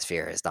left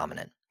hemisphere is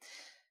dominant.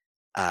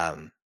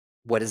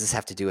 What does this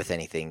have to do with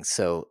anything?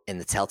 So in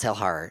The Telltale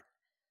Heart,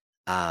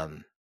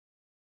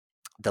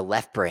 the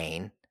left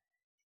brain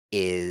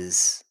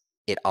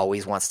it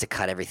always wants to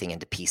cut everything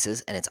into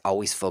pieces, and it's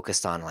always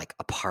focused on like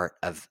a part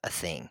of a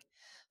thing.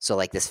 So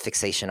like this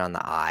fixation on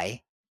the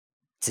eye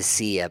to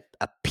see a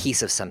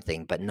piece of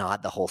something but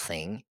not the whole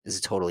thing is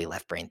a totally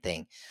left brain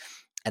thing.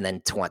 And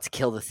then to want to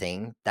kill the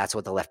thing, that's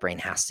what the left brain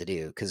has to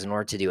do, because in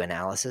order to do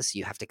analysis,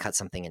 you have to cut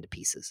something into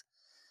pieces.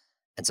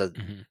 And so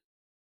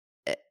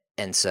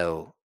and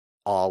so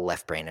all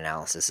left brain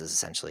analysis is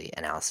essentially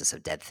analysis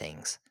of dead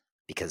things,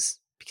 because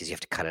you have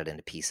to cut it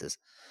into pieces.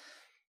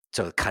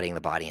 So cutting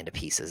the body into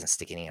pieces and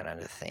sticking it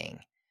under the thing.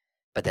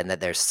 But then that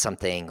there's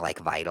something like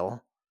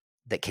vital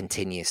that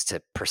continues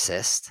to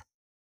persist.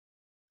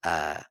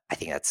 I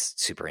think that's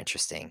super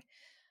interesting.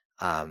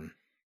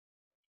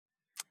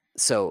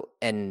 So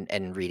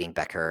and reading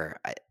Becker,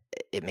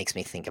 it makes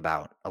me think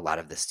about a lot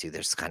of this too.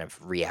 There's kind of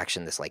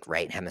reaction, this like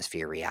right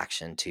hemisphere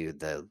reaction to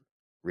the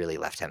really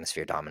left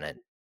hemisphere dominant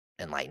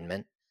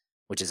enlightenment,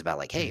 which is about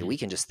like, hey, we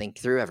can just think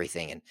through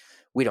everything and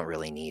we don't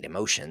really need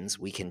emotions.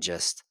 We can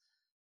just,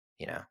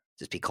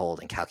 just be cold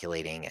and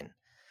calculating.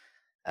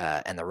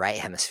 And the right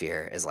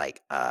hemisphere is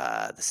like,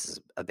 this is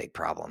a big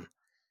problem.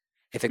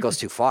 If it goes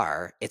too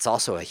far, it's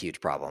also a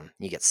huge problem.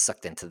 You get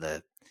sucked into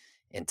the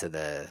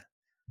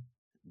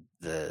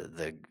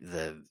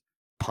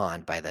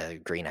pond by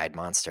the green-eyed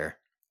monster.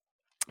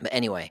 But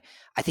anyway,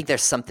 I think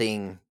there's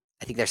something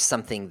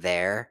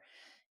there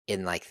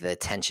in like the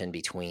tension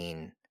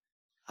between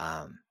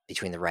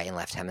the right and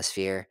left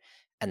hemisphere,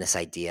 and this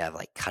idea of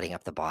like cutting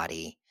up the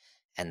body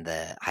and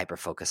the hyper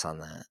focus on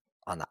the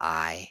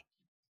eye.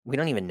 We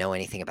don't even know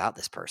anything about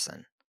this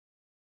person,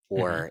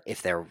 or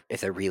if they're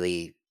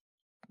really,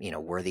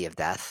 worthy of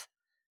death.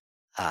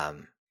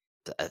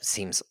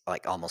 Seems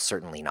like almost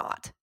certainly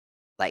not.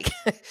 Like,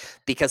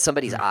 because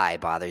somebody's eye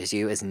bothers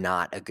you is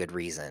not a good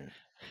reason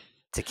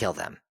to kill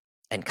them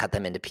and cut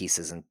them into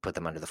pieces and put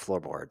them under the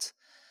floorboards.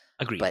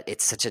 Agreed. But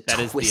it's such a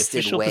that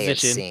twisted is the way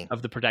position of seeing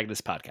of the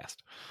Protagonist podcast.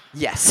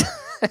 Yes.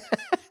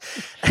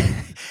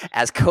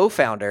 As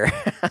co-founder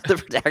of the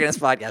Protagonist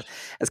podcast,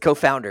 as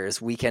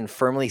co-founders, we can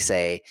firmly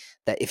say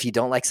that if you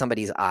don't like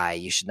somebody's eye,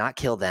 you should not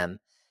kill them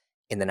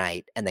in the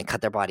night and then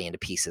cut their body into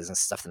pieces and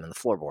stuff them in the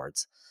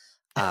floorboards.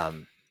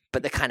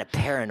 But the kind of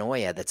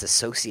paranoia that's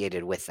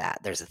associated with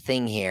that, there's a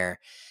thing here,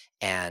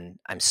 and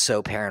I'm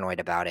so paranoid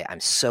about it. I'm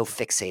so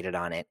fixated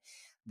on it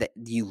that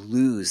you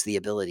lose the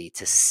ability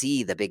to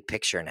see the big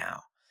picture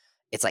now.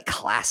 It's like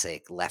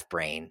classic left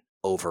brain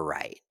over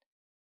right,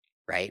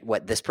 right?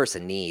 What this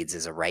person needs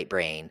is a right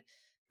brain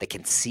that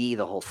can see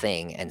the whole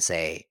thing and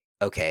say,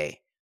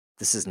 okay,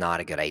 this is not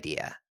a good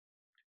idea.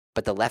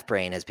 But the left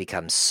brain has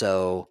become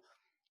so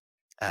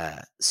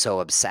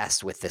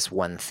obsessed with this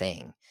one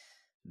thing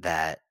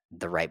that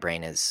the right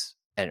brain is,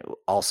 and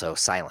also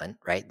silent,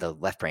 right? The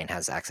left brain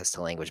has access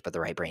to language, but the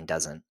right brain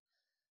doesn't.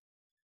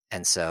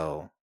 And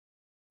so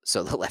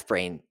the left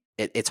brain,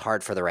 it's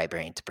hard for the right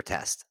brain to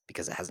protest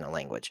because it has no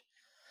language.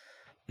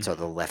 So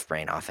the left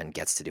brain often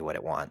gets to do what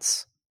it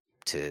wants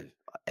to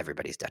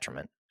everybody's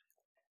detriment,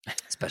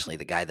 especially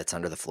the guy that's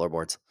under the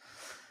floorboards.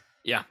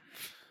 Yeah.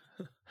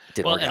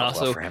 Didn't work out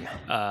well for him.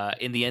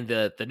 In the end,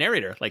 the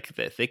narrator, like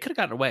they could have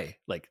gotten away.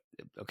 Like,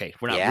 okay,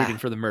 we're not rooting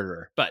for the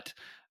murderer, but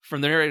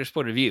from the narrator's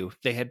point of view,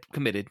 they had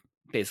committed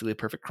basically a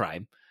perfect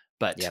crime.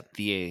 But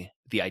the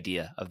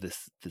idea of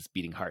this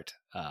beating heart,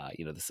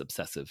 this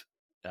obsessive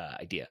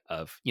idea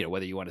of,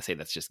 whether you want to say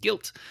that's just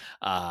guilt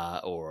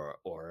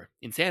or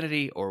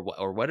insanity or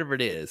whatever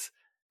it is,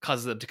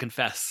 causes them to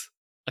confess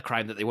a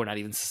crime that they were not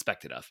even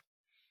suspected of.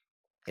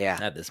 Yeah.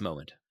 At this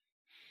moment.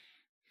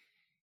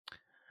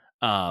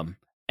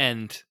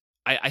 And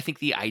I think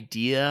the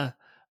idea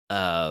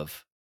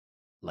of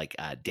like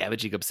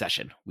damaging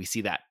obsession, we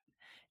see that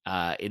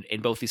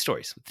in both these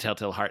stories. With the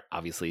Telltale Heart,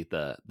 obviously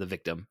the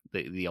victim,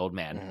 the old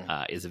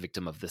man, is a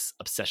victim of this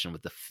obsession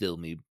with the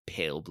filmy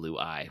pale blue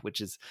eye,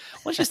 which is,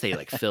 let's just say,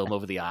 like film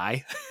over the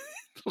eye.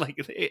 Like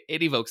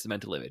it evokes the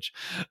mental image.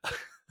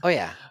 Oh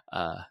yeah.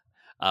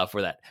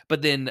 For that.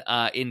 But then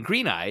in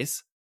Green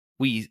Eyes,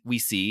 we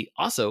see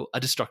also a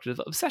destructive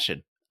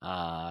obsession.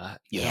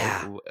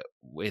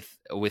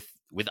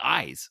 With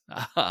eyes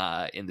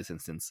in this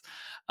instance,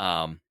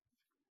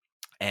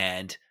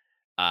 and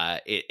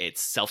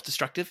it's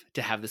self-destructive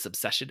to have this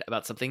obsession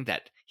about something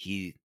that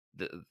the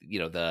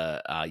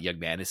young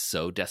man is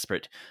so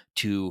desperate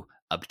to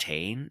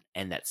obtain,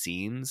 and that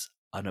seems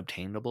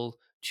unobtainable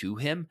to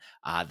him,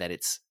 that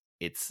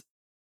it's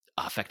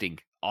affecting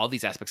all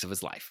these aspects of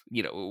his life.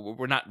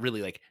 We're not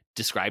really like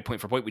described point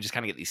for point. We just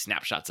kind of get these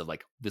snapshots of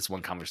like this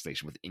one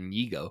conversation with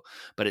Inigo,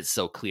 but it's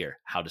so clear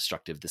how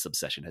destructive this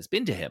obsession has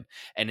been to him.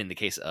 And in the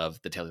case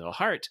of the Telltale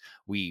Heart,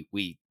 we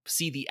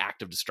see the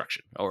act of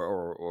destruction,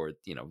 or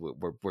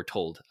we're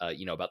told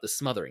about the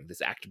smothering,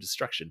 this act of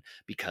destruction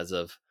because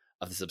of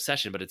this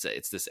obsession. But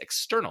it's this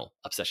external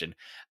obsession.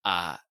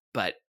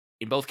 But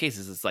in both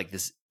cases, it's like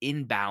this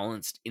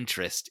imbalanced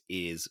interest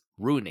is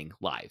ruining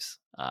lives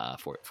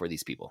for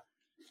these people.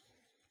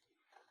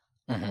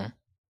 Mm-hmm.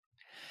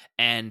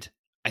 And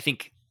I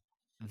think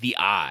the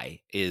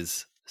eye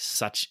is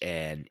such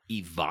an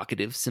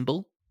evocative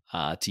symbol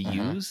to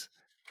use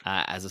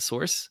as a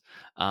source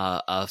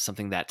of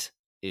something that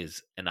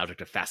is an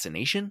object of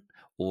fascination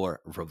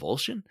or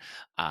revulsion,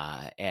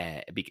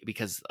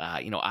 because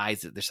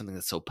eyes, there's something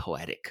that's so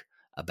poetic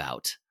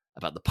about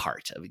the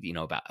part of,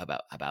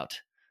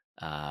 about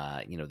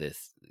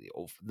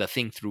the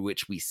thing through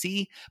which we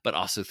see, but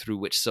also through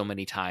which so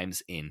many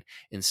times in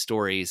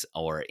stories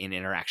or in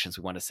interactions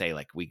we want to say,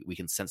 like, we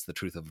can sense the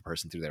truth of a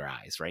person through their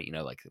eyes, right?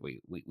 Like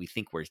we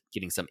think we're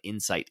getting some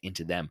insight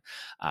into them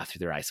through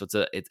their eyes. So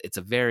it's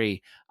a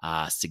very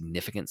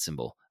significant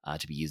symbol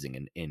to be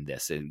using in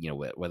this,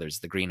 whether it's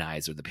the green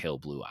eyes or the pale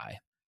blue eye.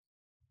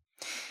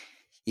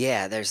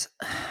 Yeah,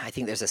 I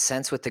think there's a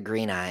sense with the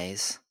green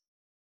eyes.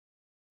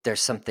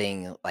 There's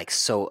something like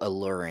so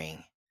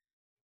alluring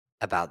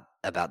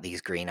about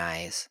these green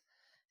eyes,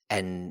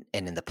 and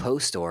in the Poe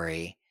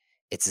story,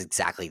 it's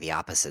exactly the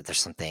opposite. There's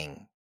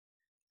something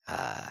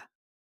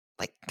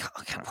like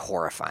kind of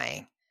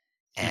horrifying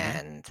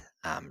and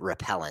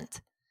repellent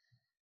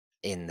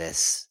in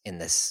this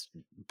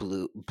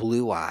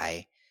blue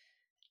eye,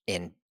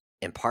 in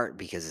part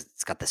because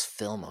it's got this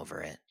film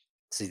over it.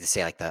 So you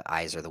say like the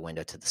eyes are the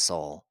window to the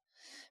soul,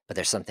 but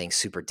there's something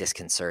super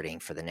disconcerting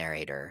for the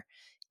narrator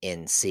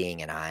in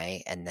seeing an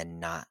eye and then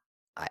not.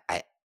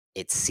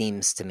 It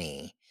seems to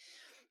me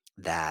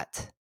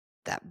that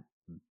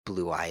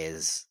blue eye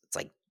it's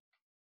like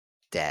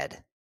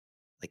dead,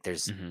 like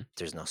there's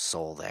no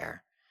soul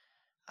there.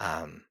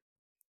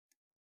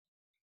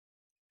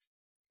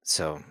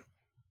 So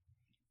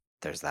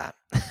there's that.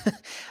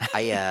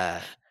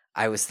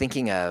 I was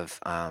thinking of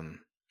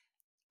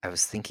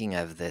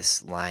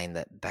this line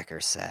that Becker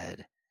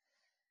said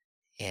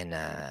in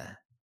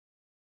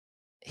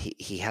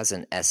he has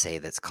an essay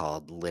that's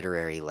called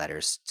Literary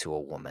Letters to a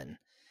Woman,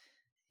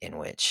 in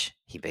which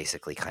he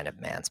basically kind of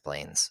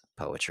mansplains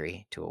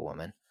poetry to a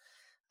woman.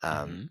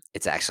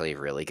 It's actually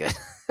really good.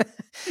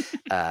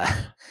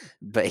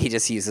 But he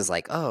just uses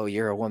like, oh,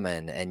 you're a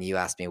woman and you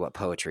asked me what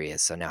poetry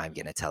is, so now I'm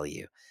going to tell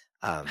you,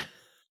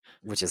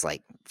 which is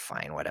like,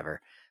 fine,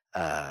 whatever.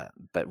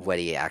 But what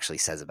he actually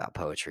says about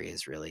poetry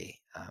is really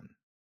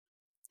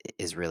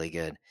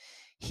good.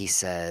 He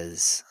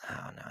says,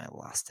 oh no, I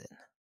lost it.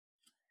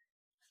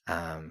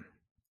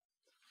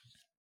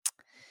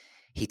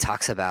 He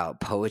talks about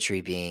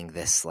poetry being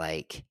this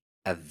like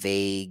a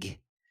vague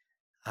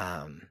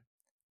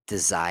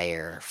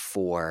desire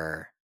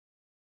for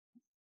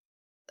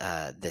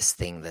this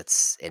thing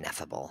that's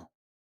ineffable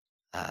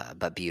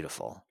but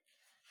beautiful,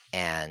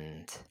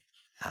 and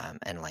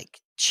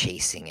like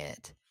chasing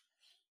it,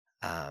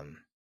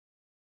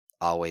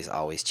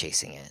 always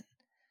chasing it.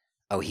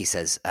 Oh, he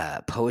says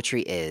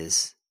poetry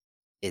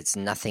it's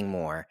nothing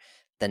more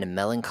than a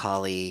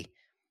melancholy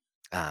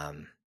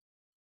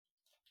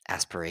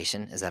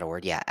aspiration. Is that a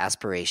word? Yeah,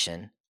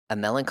 aspiration. A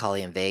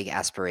melancholy and vague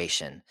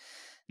aspiration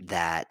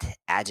that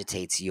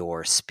agitates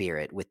your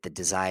spirit with the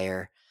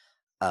desire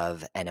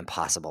of an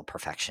impossible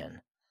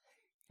perfection,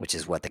 which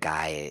is what the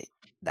guy,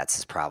 that's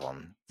his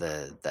problem,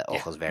 the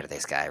Ojos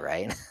Verdes guy,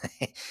 right?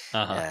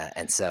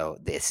 And so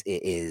this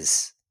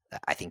is,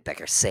 I think,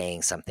 Becker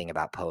saying something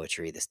about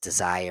poetry, this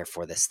desire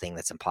for this thing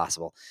that's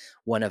impossible.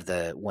 One of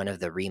the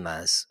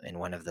rimas in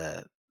one of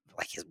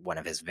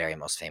his very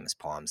most famous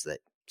poems that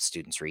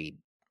students read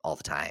all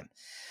the time,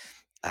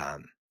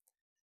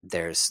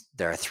 there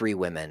are three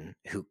women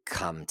who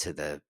come to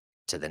the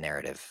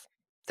narrative,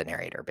 the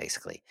narrator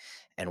basically,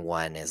 and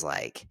one is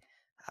like,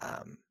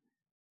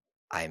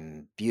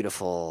 I'm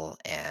beautiful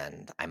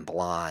and I'm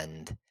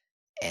blonde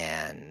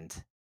and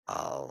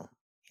I'll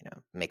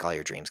make all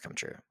your dreams come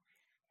true.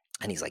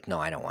 And he's like, no,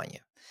 I don't want you.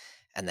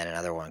 And then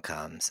another one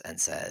comes and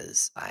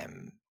says,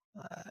 I'm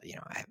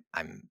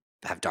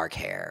have dark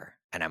hair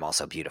and I'm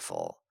also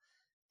beautiful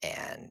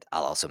and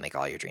I'll also make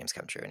all your dreams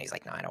come true. And he's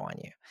like, no, I don't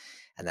want you.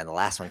 And then the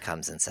last one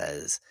comes and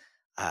says,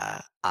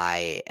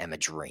 I am a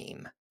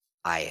dream.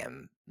 I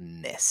am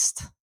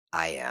mist.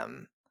 I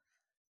am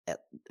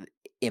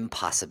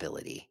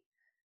impossibility.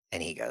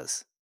 And he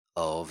goes,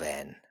 oh,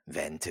 ven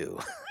tu.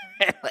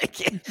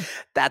 Like,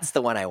 that's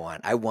the one I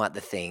want. I want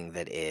the thing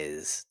that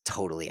is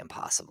totally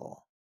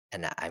impossible.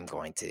 And I'm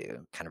going to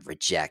kind of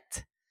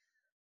reject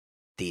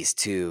these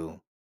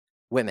two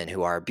women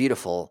who are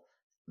beautiful,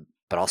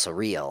 but also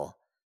real,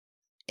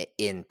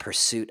 in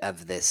pursuit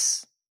of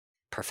this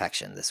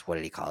perfection. This, what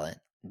did he call it?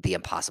 The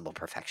impossible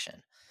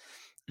perfection.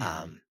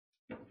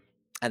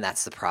 And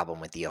that's the problem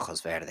with the Ojos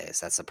Verdes.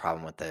 That's the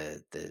problem with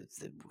the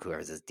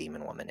whoever this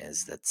demon woman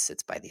is that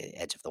sits by the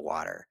edge of the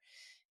water,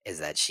 is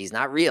that she's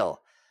not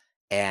real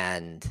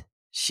and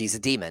she's a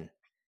demon.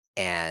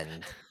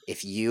 And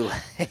if you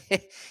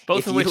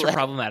both of which are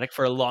problematic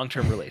for a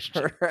long-term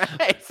relationship,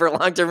 right? For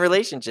long-term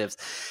relationships.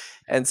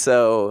 And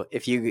so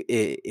if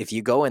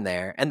you go in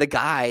there, and the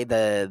guy,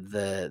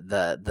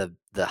 the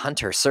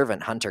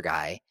servant hunter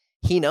guy,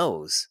 he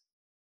knows,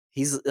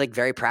 he's like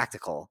very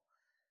practical.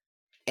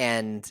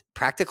 And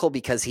practical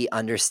because he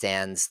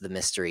understands the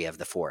mystery of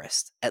the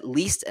forest, at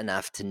least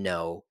enough to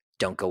know,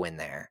 don't go in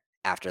there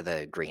after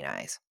the green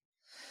eyes.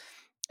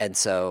 And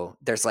so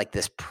there's like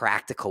this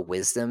practical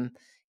wisdom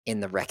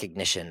in the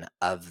recognition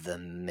of the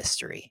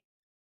mystery.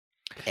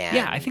 And,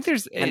 yeah, I think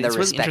it's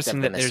really interesting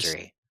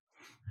that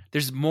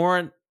there's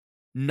more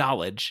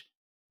knowledge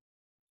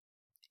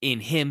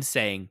in him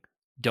saying,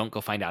 don't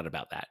go find out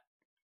about that,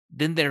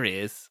 than there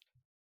is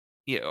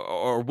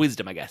or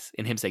wisdom, I guess,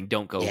 in him saying,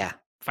 "Don't go Yeah.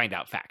 find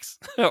out facts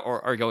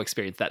or go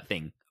experience that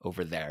thing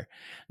over there,"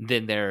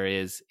 than there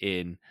is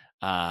in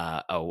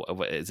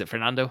what is it,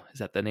 Fernando? Is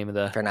that the name of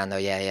the Fernando?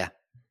 Yeah.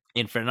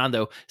 in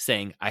Fernando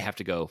saying, "I have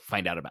to go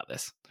find out about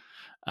this,"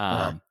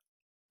 and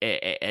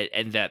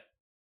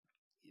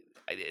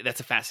that's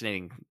a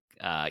fascinating,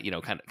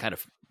 kind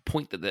of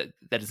point that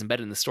is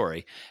embedded in the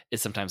story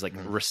is sometimes like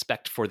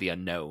respect for the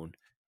unknown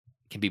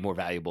can be more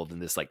valuable than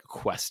this like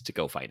quest to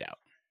go find out.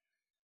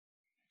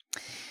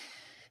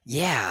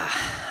 Yeah,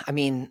 I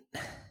mean,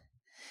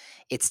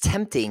 it's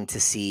tempting to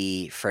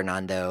see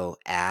Fernando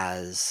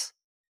as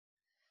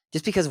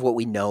just because of what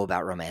we know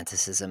about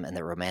romanticism, and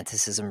that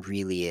romanticism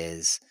really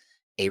is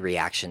a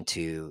reaction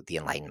to the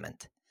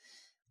Enlightenment.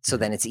 So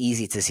then it's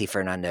easy to see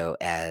Fernando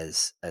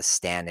as a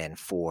stand-in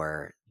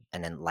for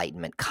an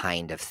Enlightenment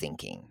kind of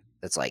thinking.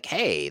 It's like,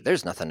 hey,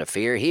 there's nothing to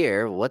fear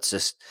here. Let's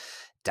just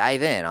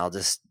dive in. I'll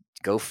just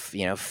go,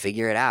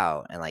 figure it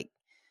out. And like,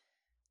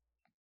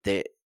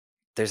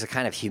 there's a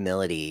kind of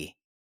humility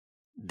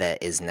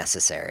that is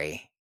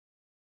necessary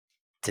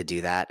to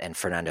do that, and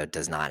Fernando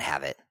does not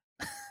have it.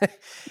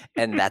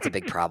 And that's a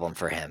big problem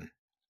for him.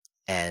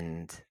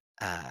 And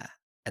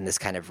this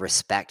kind of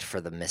respect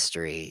for the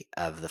mystery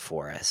of the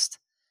forest,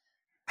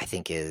 I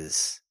think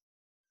is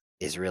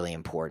really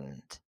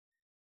important,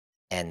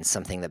 and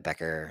something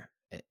that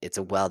it's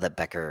a well that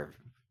Becker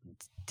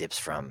dips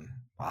from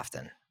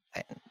often.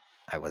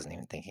 I wasn't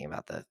even thinking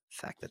about the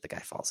fact that the guy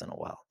falls in a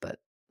well, but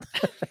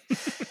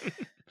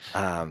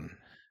and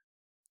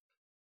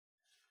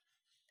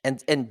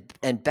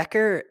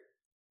Becker's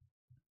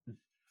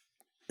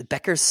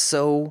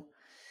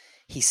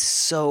he's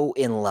so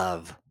in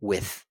love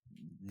with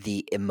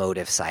the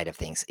emotive side of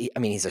things. I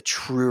mean, he's a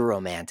true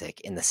romantic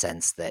in the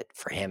sense that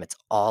for him, it's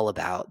all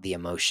about the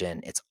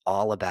emotion. It's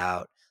all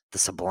about the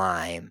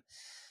sublime.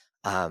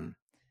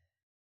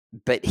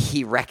 But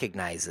he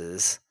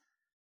recognizes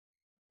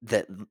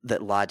that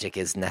logic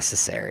is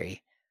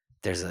necessary.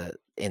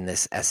 In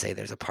this essay,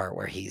 there's a part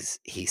where he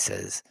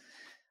says,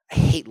 "I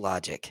hate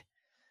logic,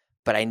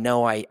 but I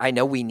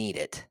know we need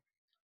it.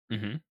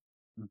 Mm-hmm.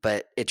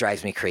 But it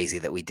drives me crazy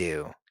that we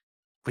do,"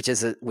 which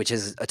is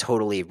a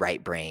totally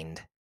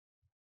right-brained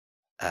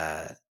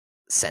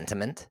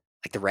sentiment.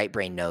 Like the right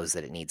brain knows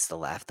that it needs the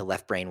left. The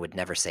left brain would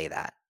never say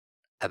that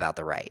about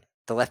the right.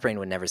 The left brain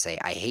would never say,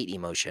 "I hate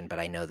emotion, but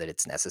I know that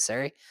it's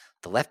necessary."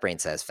 The left brain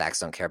says, "Facts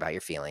don't care about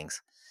your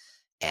feelings,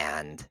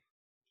 and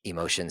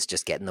emotions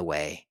just get in the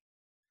way,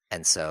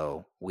 and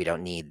so we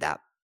don't need that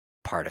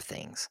part of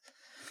things."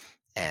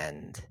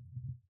 And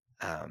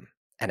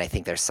I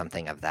think there's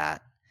something of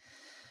that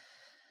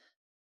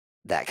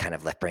kind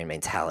of left brain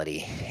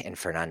mentality in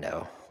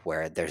Fernando,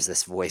 where there's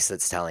this voice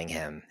that's telling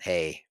him,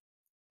 "Hey,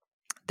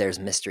 there's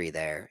mystery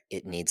there.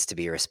 It needs to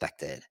be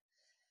respected."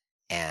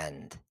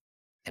 And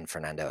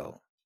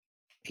Fernando,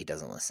 he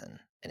doesn't listen.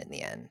 And in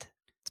the end,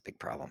 it's a big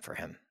problem for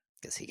him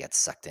because he gets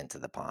sucked into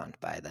the pond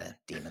by the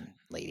demon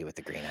lady with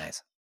the green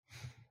eyes.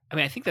 I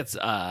mean, I think that's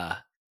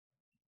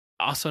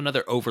also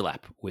another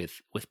overlap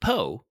with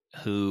Poe,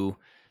 who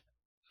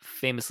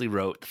famously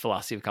wrote The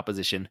Philosophy of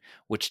Composition,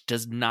 which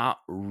does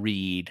not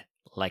read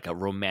like a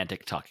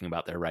romantic talking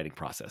about their writing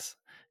process,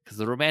 because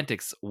the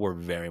romantics were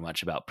very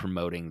much about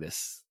promoting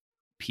this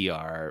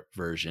PR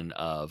version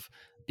of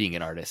being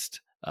an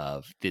artist,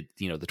 of the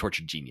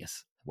tortured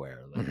genius,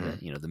 where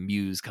the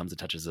muse comes and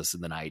touches us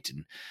in the night,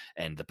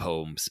 and the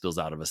poem spills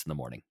out of us in the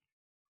morning.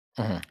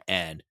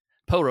 And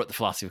Poe wrote The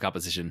Philosophy of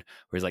Composition,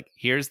 where he's like,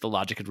 here's the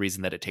logic and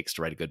reason that it takes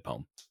to write a good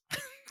poem.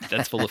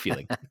 That's full of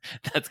feeling.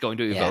 That's going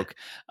to evoke,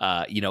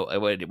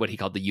 what he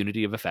called the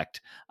unity of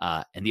effect,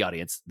 and the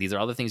audience. These are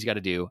all the things you got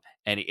to do.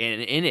 And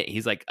in it,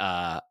 he's like,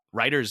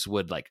 writers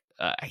would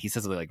he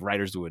says something like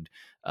writers would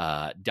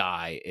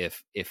die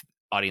if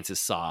audiences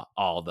saw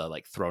all the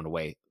like thrown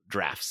away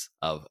drafts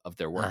of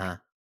their work,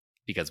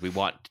 because we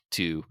want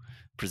to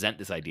present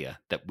this idea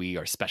that we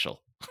are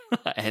special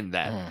and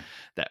that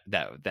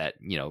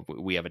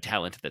we have a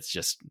talent that's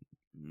just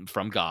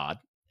from God,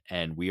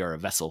 and we are a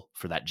vessel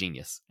for that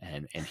genius,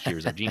 and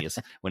here's our genius.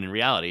 When in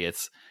reality,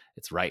 it's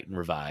write and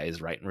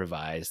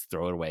revise,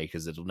 throw it away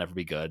because it'll never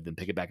be good, then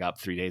pick it back up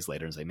 3 days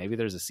later and say, maybe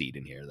there's a seed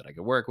in here that I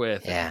could work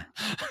with. Yeah.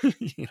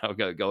 And,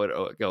 go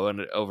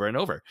over and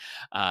over.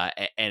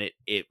 And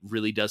it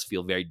really does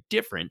feel very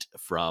different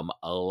from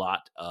a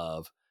lot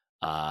of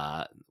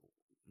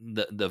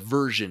the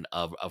version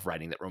of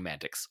writing that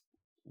romantics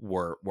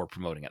were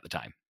promoting at the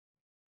time.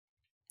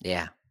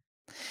 Yeah.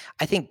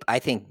 I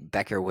think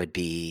Becker would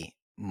be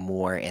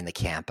more in the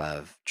camp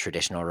of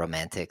traditional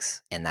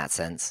romantics in that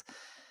sense,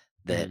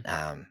 that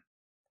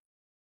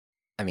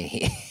I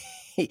mean,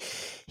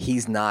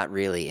 he's not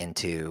really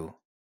into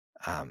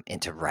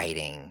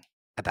writing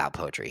about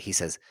poetry. He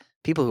says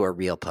people who are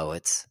real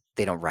poets,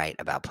 they don't write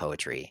about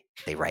poetry,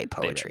 they write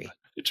poetry.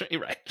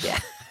 Right. Yeah.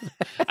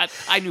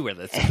 I knew where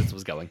this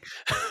was going.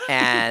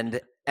 And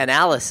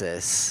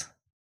analysis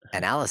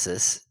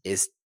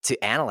is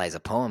to analyze a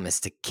poem,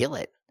 is to kill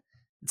it.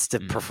 It's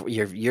to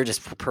you're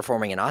just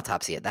performing an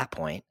autopsy at that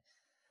point.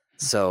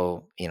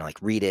 So, like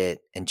read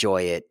it,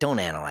 enjoy it, don't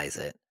analyze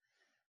it,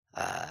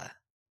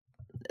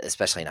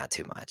 especially not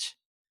too much.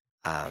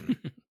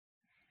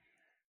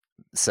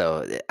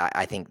 So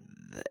I think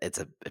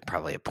it's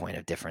probably a point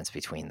of difference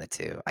between the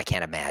two. I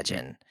can't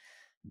imagine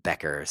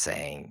Becker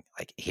saying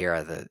like,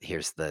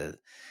 here's the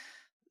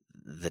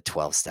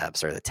 12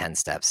 steps or the 10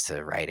 steps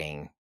to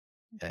writing,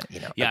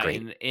 yeah, a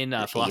great in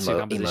philosophy of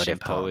composition,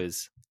 Poe poem.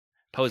 is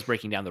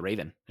breaking down the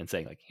Raven and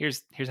saying like,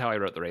 here's how I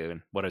wrote the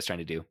Raven, what I was trying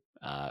to do,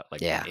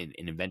 in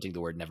inventing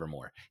the word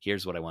nevermore.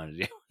 Here's what I wanted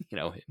to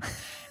do,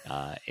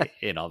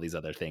 in all these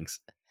other things.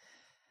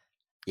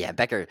 Yeah,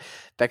 Becker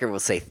will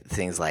say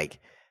things like,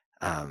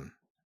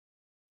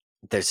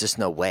 there's just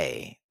no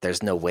way.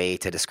 There's no way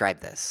to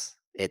describe this.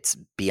 It's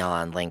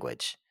beyond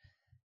language.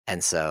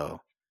 And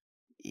so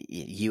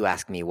you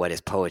ask me what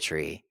is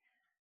poetry.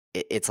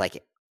 It's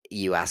like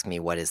you ask me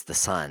what is the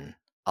sun.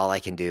 All I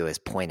can do is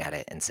point at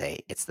it and say,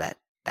 it's that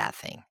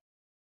thing.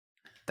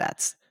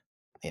 That's,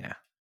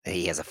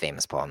 he has a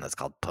famous poem that's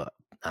called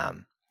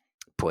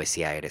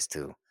Poesia Eres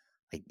Tu,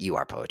 like you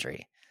are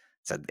poetry.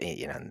 So,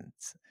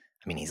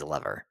 he's a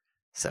lover.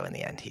 So in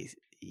the end,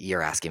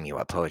 you're asking me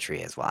what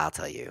poetry is. Well, I'll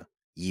tell you,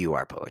 you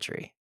are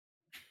poetry.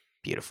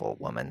 Beautiful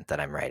woman that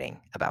I'm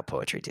writing about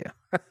poetry to.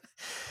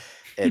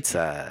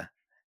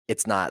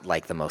 It's not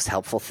like the most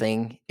helpful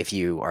thing if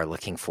you are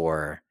looking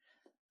for,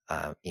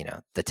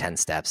 the 10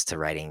 steps to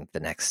writing the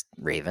next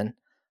Raven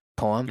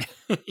poem.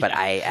 But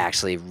I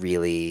actually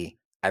really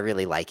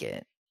like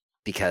it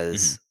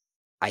because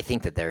I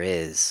think that there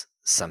is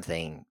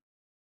something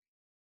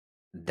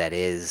that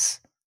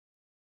is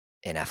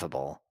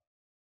ineffable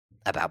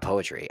about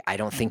poetry. I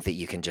don't think that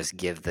you can just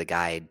give the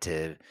guide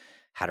to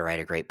how to write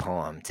a great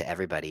poem to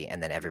everybody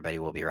and then everybody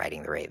will be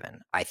writing the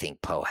Raven. I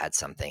think Poe had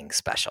something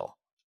special.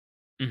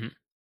 Mm-hmm.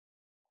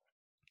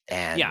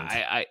 And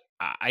yeah,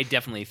 I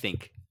definitely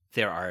think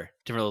there are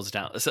different levels of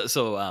talent.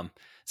 So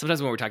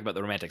sometimes when we're talking about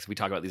the Romantics, we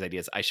talk about these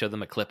ideas. I show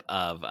them a clip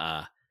of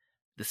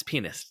this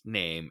pianist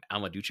named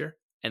Alma Ducher,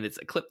 and it's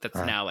a clip that's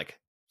now like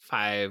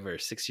 5 or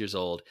 6 years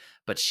old,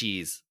 but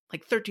she's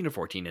like 13 or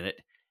 14 in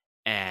it,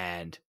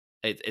 and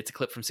it's a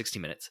clip from 60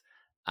 Minutes,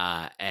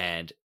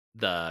 and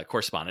the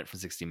correspondent from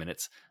 60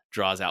 Minutes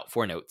draws out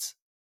 4 notes,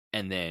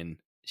 and then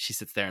she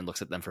sits there and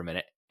looks at them for a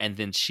minute, and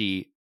then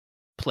she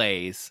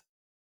plays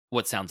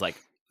what sounds like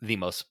the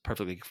most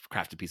perfectly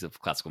crafted piece of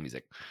classical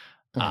music.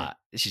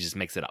 She just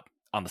makes it up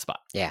on the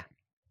spot. Yeah.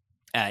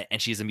 And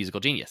she's a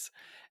musical genius.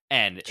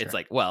 And it's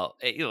like, well,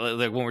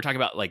 like when we're talking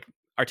about like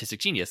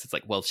artistic genius, it's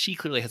like, well, she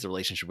clearly has a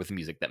relationship with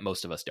music that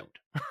most of us don't,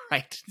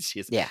 right?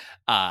 She is,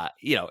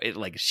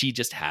 like she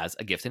just has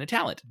a gift and a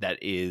talent that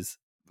is,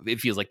 it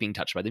feels like being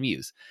touched by the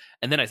muse.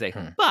 And then I say,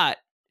 but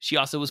she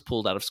also was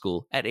pulled out of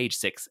school at age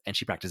 6 and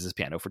she practices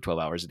piano for 12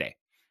 hours a day.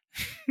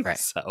 Right.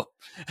 So,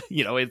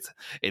 it's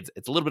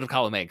a little bit of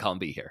column A and column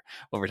B here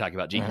when we're talking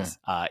about genius.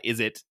 Is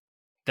it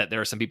that there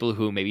are some people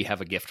who maybe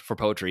have a gift for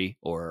poetry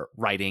or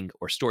writing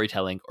or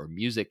storytelling or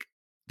music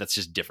that's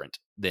just different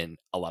than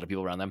a lot of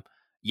people around them?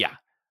 Yeah.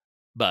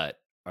 But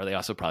are they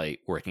also probably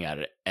working at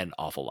it an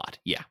awful lot?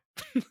 Yeah.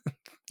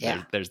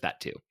 Yeah. There's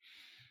that too.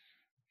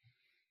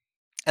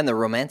 And the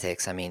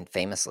Romantics,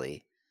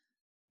 famously,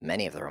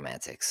 many of the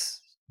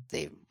Romantics,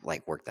 they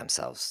like work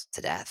themselves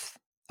to death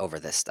over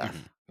this stuff.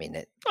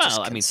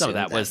 Some of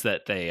that was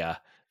that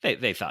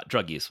they thought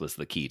drug use was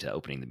the key to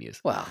opening the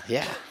muse. Well,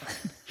 yeah.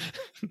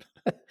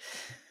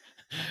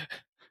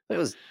 It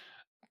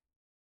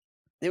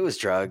was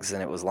drugs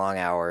and it was long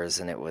hours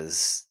and it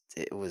was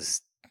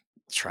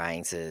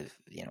trying to,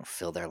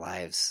 fill their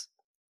lives.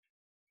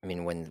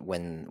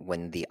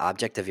 When the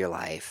object of your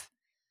life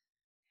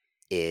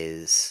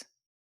is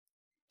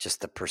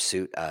just the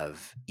pursuit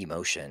of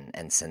emotion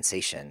and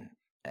sensation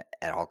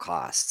at all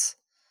costs,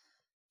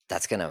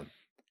 it's gonna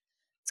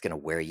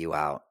wear you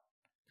out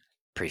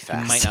pretty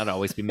fast. You might not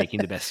always be making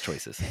the best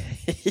choices.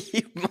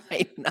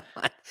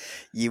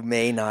 You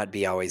may not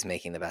be always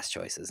making the best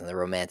choices. And the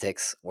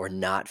Romantics were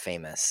not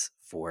famous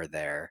for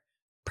their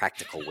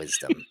practical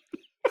wisdom.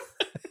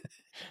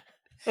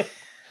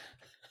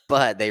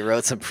 But they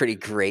wrote some pretty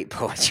great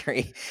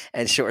poetry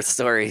and short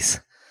stories.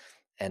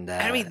 And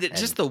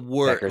just the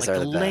word, like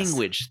the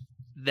language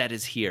that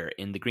is here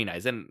in The Green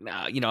Eyes. And,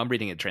 I'm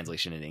reading a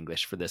translation in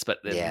English for this, but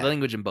the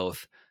language in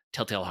both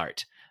Telltale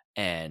Heart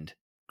and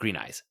Green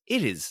Eyes,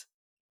 it is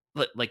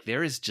like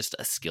there is just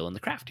a skill in the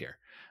craft here.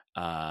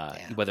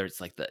 Whether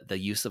it's like the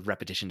use of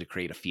repetition to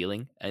create a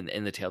feeling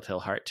in the Telltale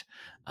Heart,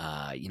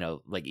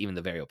 like even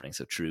the very opening.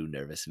 So true,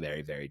 nervous,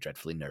 very, very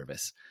dreadfully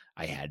nervous.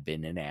 I had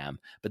been and am.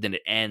 But then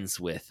it ends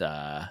with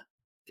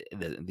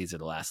these are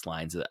the last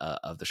lines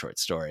of the short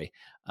story.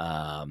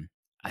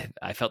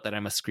 I felt that I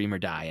must scream or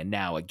die, and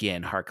now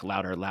again, hark,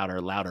 louder, louder,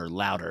 louder,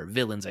 louder.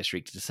 Villains, I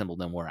shriek to dissemble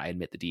no more. I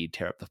admit the deed,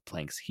 tear up the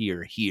planks.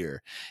 Here,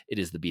 here, it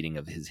is the beating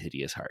of his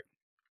hideous heart.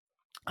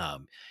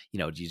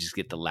 You just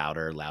get the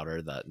louder,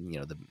 here,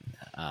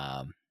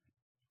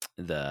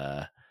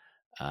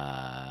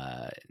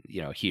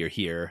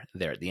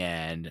 there at the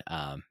end.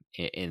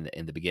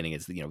 In the beginning,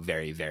 it's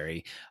very,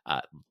 very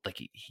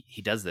like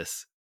he does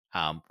this.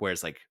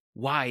 Whereas like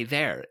why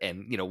there?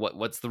 And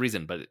what's the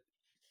reason? But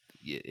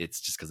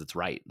it's just because it's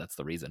right. That's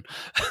the reason.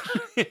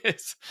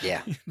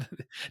 Yeah.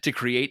 To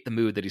create the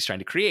mood that he's trying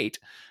to create.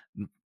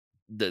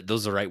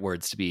 Those are the right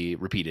words to be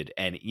repeated,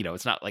 and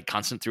it's not like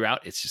constant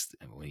throughout. It's just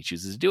when he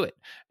chooses to do it,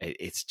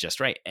 it's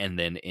just right. And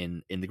then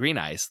in the Green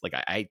Eyes, like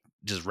I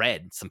just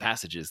read some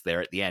passages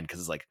there at the end because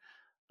it's like,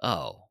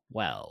 oh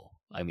well,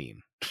 I mean,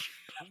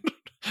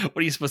 what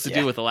are you supposed to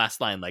do with the last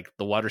line? Like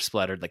the water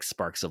splattered like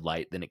sparks of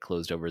light, then it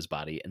closed over his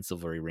body, and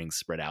silvery rings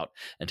spread out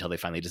until they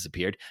finally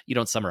disappeared. You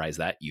don't summarize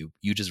that. You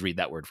just read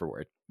that word for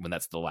word when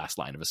that's the last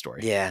line of a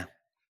story. Yeah.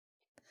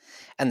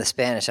 And the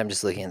Spanish, I'm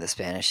just looking at the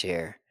Spanish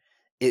here.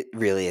 It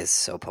really is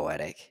so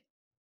poetic.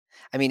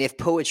 I mean, if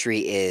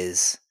poetry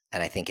is,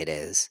 and I think it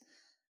is,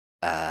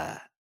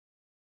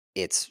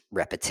 it's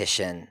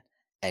repetition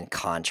and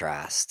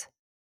contrast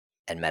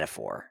and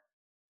metaphor.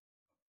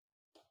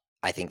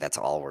 I think that's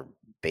all we're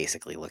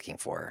basically looking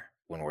for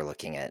when we're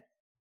looking at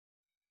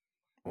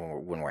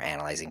when we're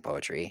analyzing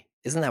poetry.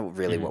 Isn't that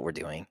really what we're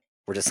doing?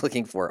 We're just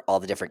looking for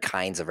all the different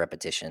kinds of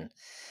repetition,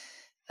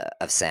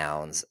 of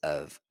sounds,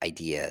 of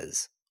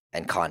ideas,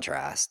 and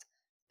contrast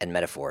and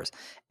metaphors.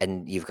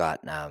 And you've got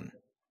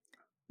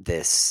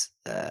this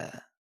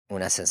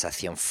una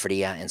sensación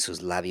fría en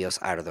sus labios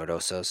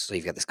ardorosos. So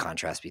you've got this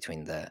contrast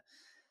between the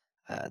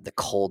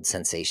cold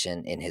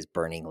sensation in his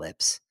burning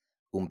lips,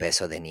 un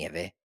beso de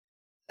nieve,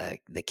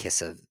 the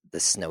kiss of the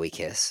snowy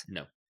kiss.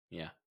 No,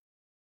 yeah.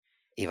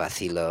 Y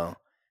vacilo,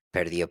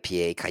 perdió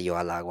pie y cayó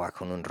al agua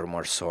con un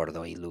rumor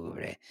sordo y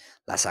lúgubre.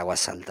 Las aguas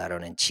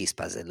saltaron en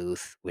chispas de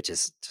luz, which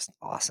is just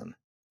awesome.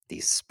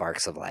 These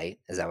sparks of light.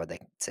 Is that what they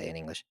say in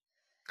English?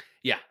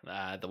 Yeah,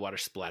 the water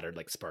splattered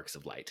like sparks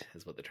of light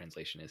is what the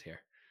translation is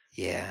here.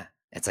 Yeah,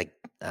 it's like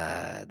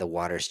the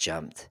waters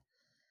jumped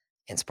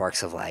in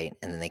sparks of light,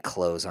 and then they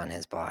close on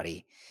his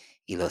body.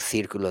 Y los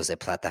círculos de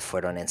plata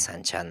fueron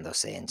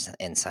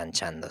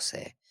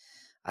ensanchándose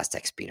hasta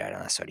expirar en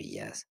las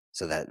orillas.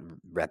 So that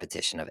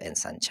repetition of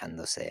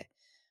ensanchándose,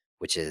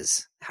 which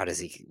is,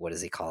 what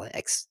does he call it?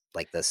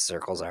 Like the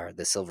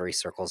silvery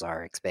circles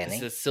are expanding.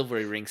 The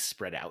silvery rings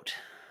spread out.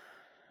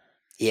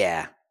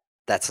 Yeah,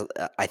 that's.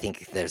 I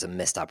think there's a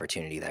missed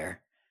opportunity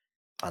there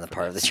on the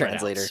part of the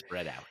translator.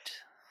 Spread out.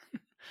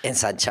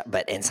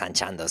 But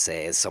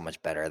ensanchándose is so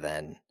much better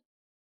than,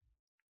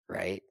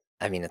 right?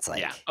 I mean, it's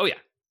like,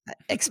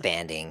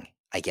 expanding,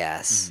 I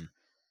guess. Mm-hmm.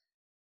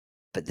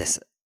 But this,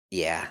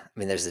 I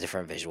mean, there's a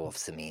different visual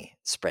to me.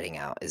 Spreading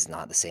out is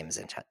not the same as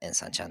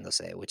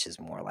ensanchándose, which is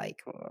more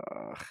like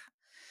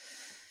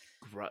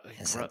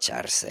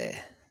ensancharse.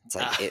 It's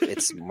like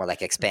it's more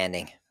like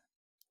expanding.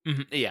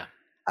 Mm-hmm. Yeah.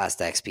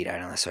 Hasta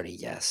expirar en las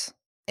orillas.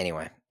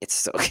 Anyway, it's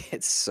so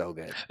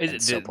good. Did you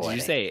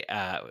say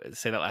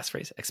that last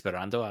phrase?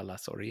 Esperando a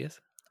las orillas.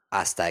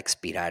 Hasta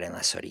expirar en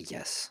las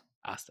orillas.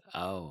 Hasta.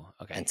 Oh,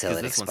 okay. Until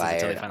it expired.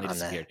 Until they finally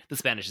disappeared. The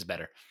Spanish is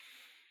better.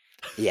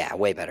 Yeah,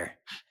 way better.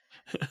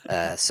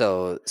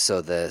 So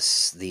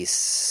these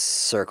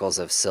circles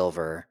of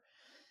silver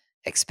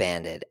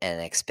expanded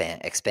and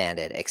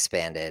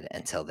expanded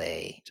until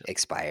they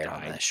expired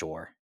on the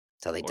shore.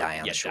 Until they die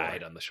on the shore.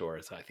 Died on the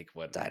shore. So I think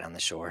what died on the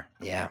shore.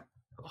 Yeah.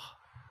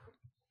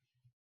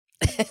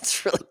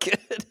 It's really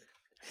good.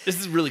 This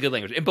is really good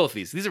language. In both of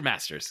these. These are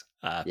masters.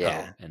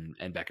 Poe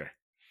and Becker.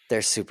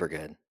 They're super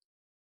good.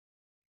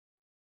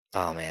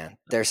 Oh man,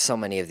 there's so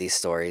many of these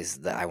stories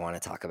that I want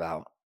to talk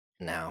about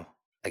now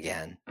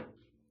again.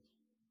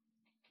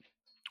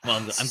 Well,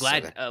 I'm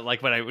glad.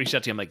 Like when I reached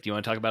out to you, I'm like, "Do you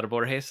want to talk about a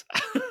Borges?"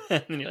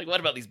 And you're like,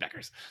 "What about these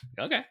Beckers?"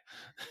 Okay.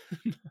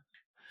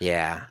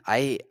 Yeah,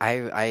 I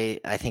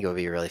think it would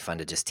be really fun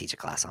to just teach a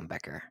class on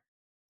Becker.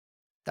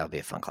 That would be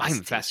a fun class.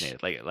 I'm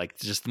fascinated. Like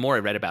just the more I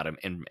read about him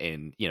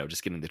and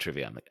just getting the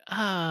trivia, I'm like,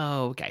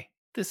 oh, okay,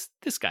 this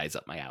guy's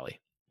up my alley.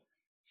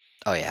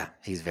 Oh yeah,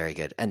 he's very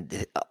good,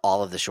 and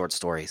all of the short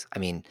stories. I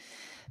mean,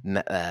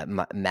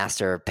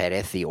 Master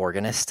Perez, the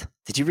organist.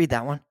 Did you read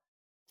that one?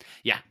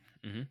 Yeah.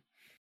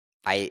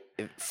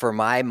 Mm-hmm. For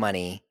my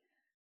money,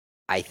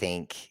 I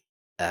think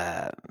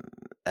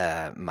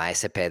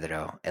Maese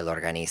Pedro, el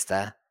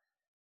organista.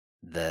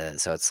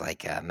 So it's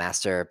like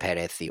Master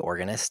Perez, the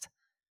organist.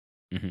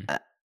 Mm-hmm.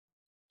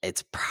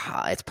 It's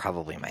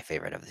probably my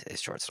favorite of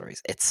his short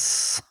stories. It's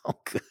so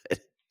good.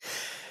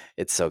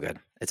 It's so good.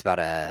 It's about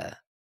a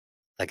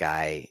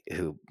guy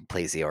who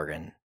plays the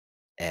organ,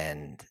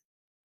 and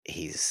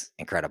he's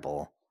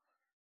incredible.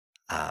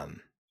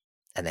 And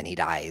then he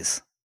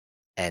dies,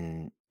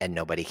 and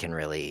nobody can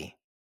really.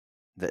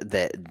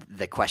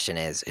 The question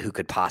is, who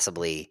could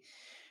possibly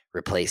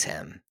replace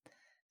him?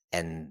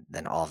 And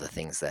then all the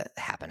things that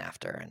happen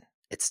after, and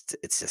it's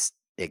just,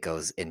 it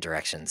goes in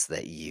directions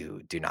that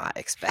you do not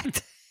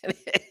expect.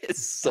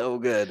 It's so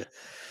good.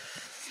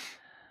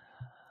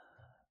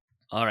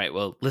 All right,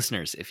 well,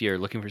 listeners, if you're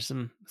looking for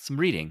some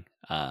reading,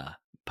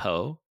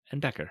 Poe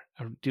and Becker,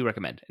 I do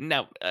recommend.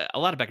 Now, a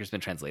lot of Becker's been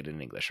translated in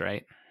English,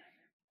 right?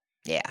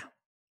 Yeah.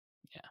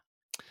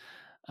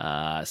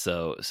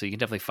 So you can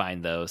definitely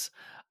find those.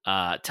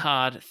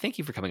 Todd, thank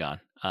you for coming on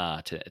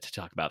to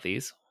talk about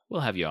these.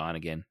 We'll have you on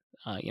again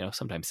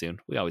sometime soon.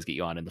 We always get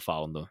you on in the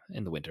fall and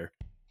in the winter.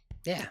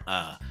 Yeah.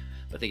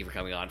 But thank you for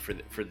coming on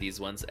for these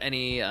ones.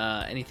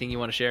 Anything you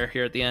want to share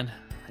here at the end?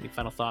 Any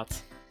final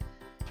thoughts?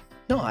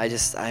 No,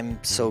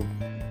 I'm so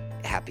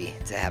happy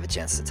to have a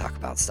chance to talk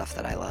about stuff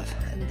that I love,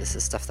 and this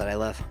is stuff that I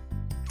love.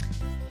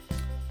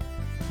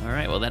 All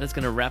right, well, that is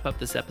going to wrap up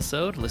this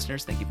episode.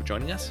 Listeners, thank you for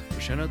joining us.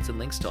 For show notes and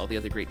links to all the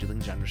other great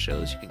Dueling Genre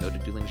shows, you can go to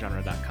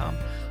duelinggenre.com.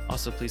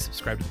 Also, please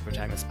subscribe to the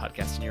Protagonist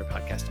Podcast in your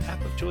podcast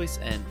app of choice,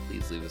 and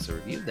please leave us a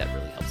review. That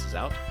really helps us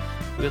out.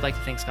 We would like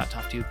to thank Scott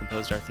Tofty, who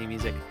composed our theme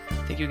music.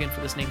 Thank you again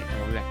for listening, and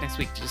we'll be back next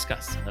week to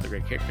discuss another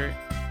great character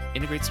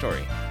in a great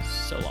story.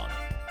 So long.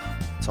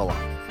 So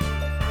long.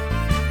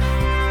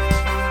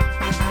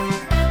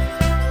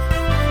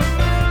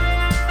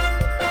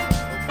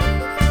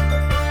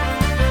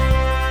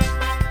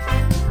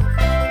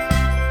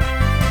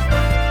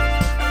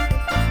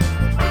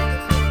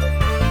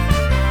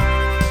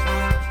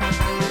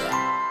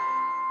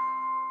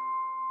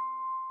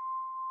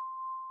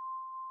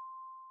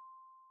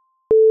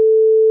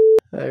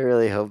 I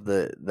really hope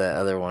the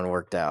other one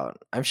worked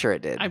out. I'm sure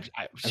it did. I'm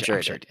sure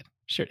it did.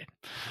 Sure did.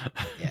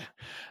 Yeah.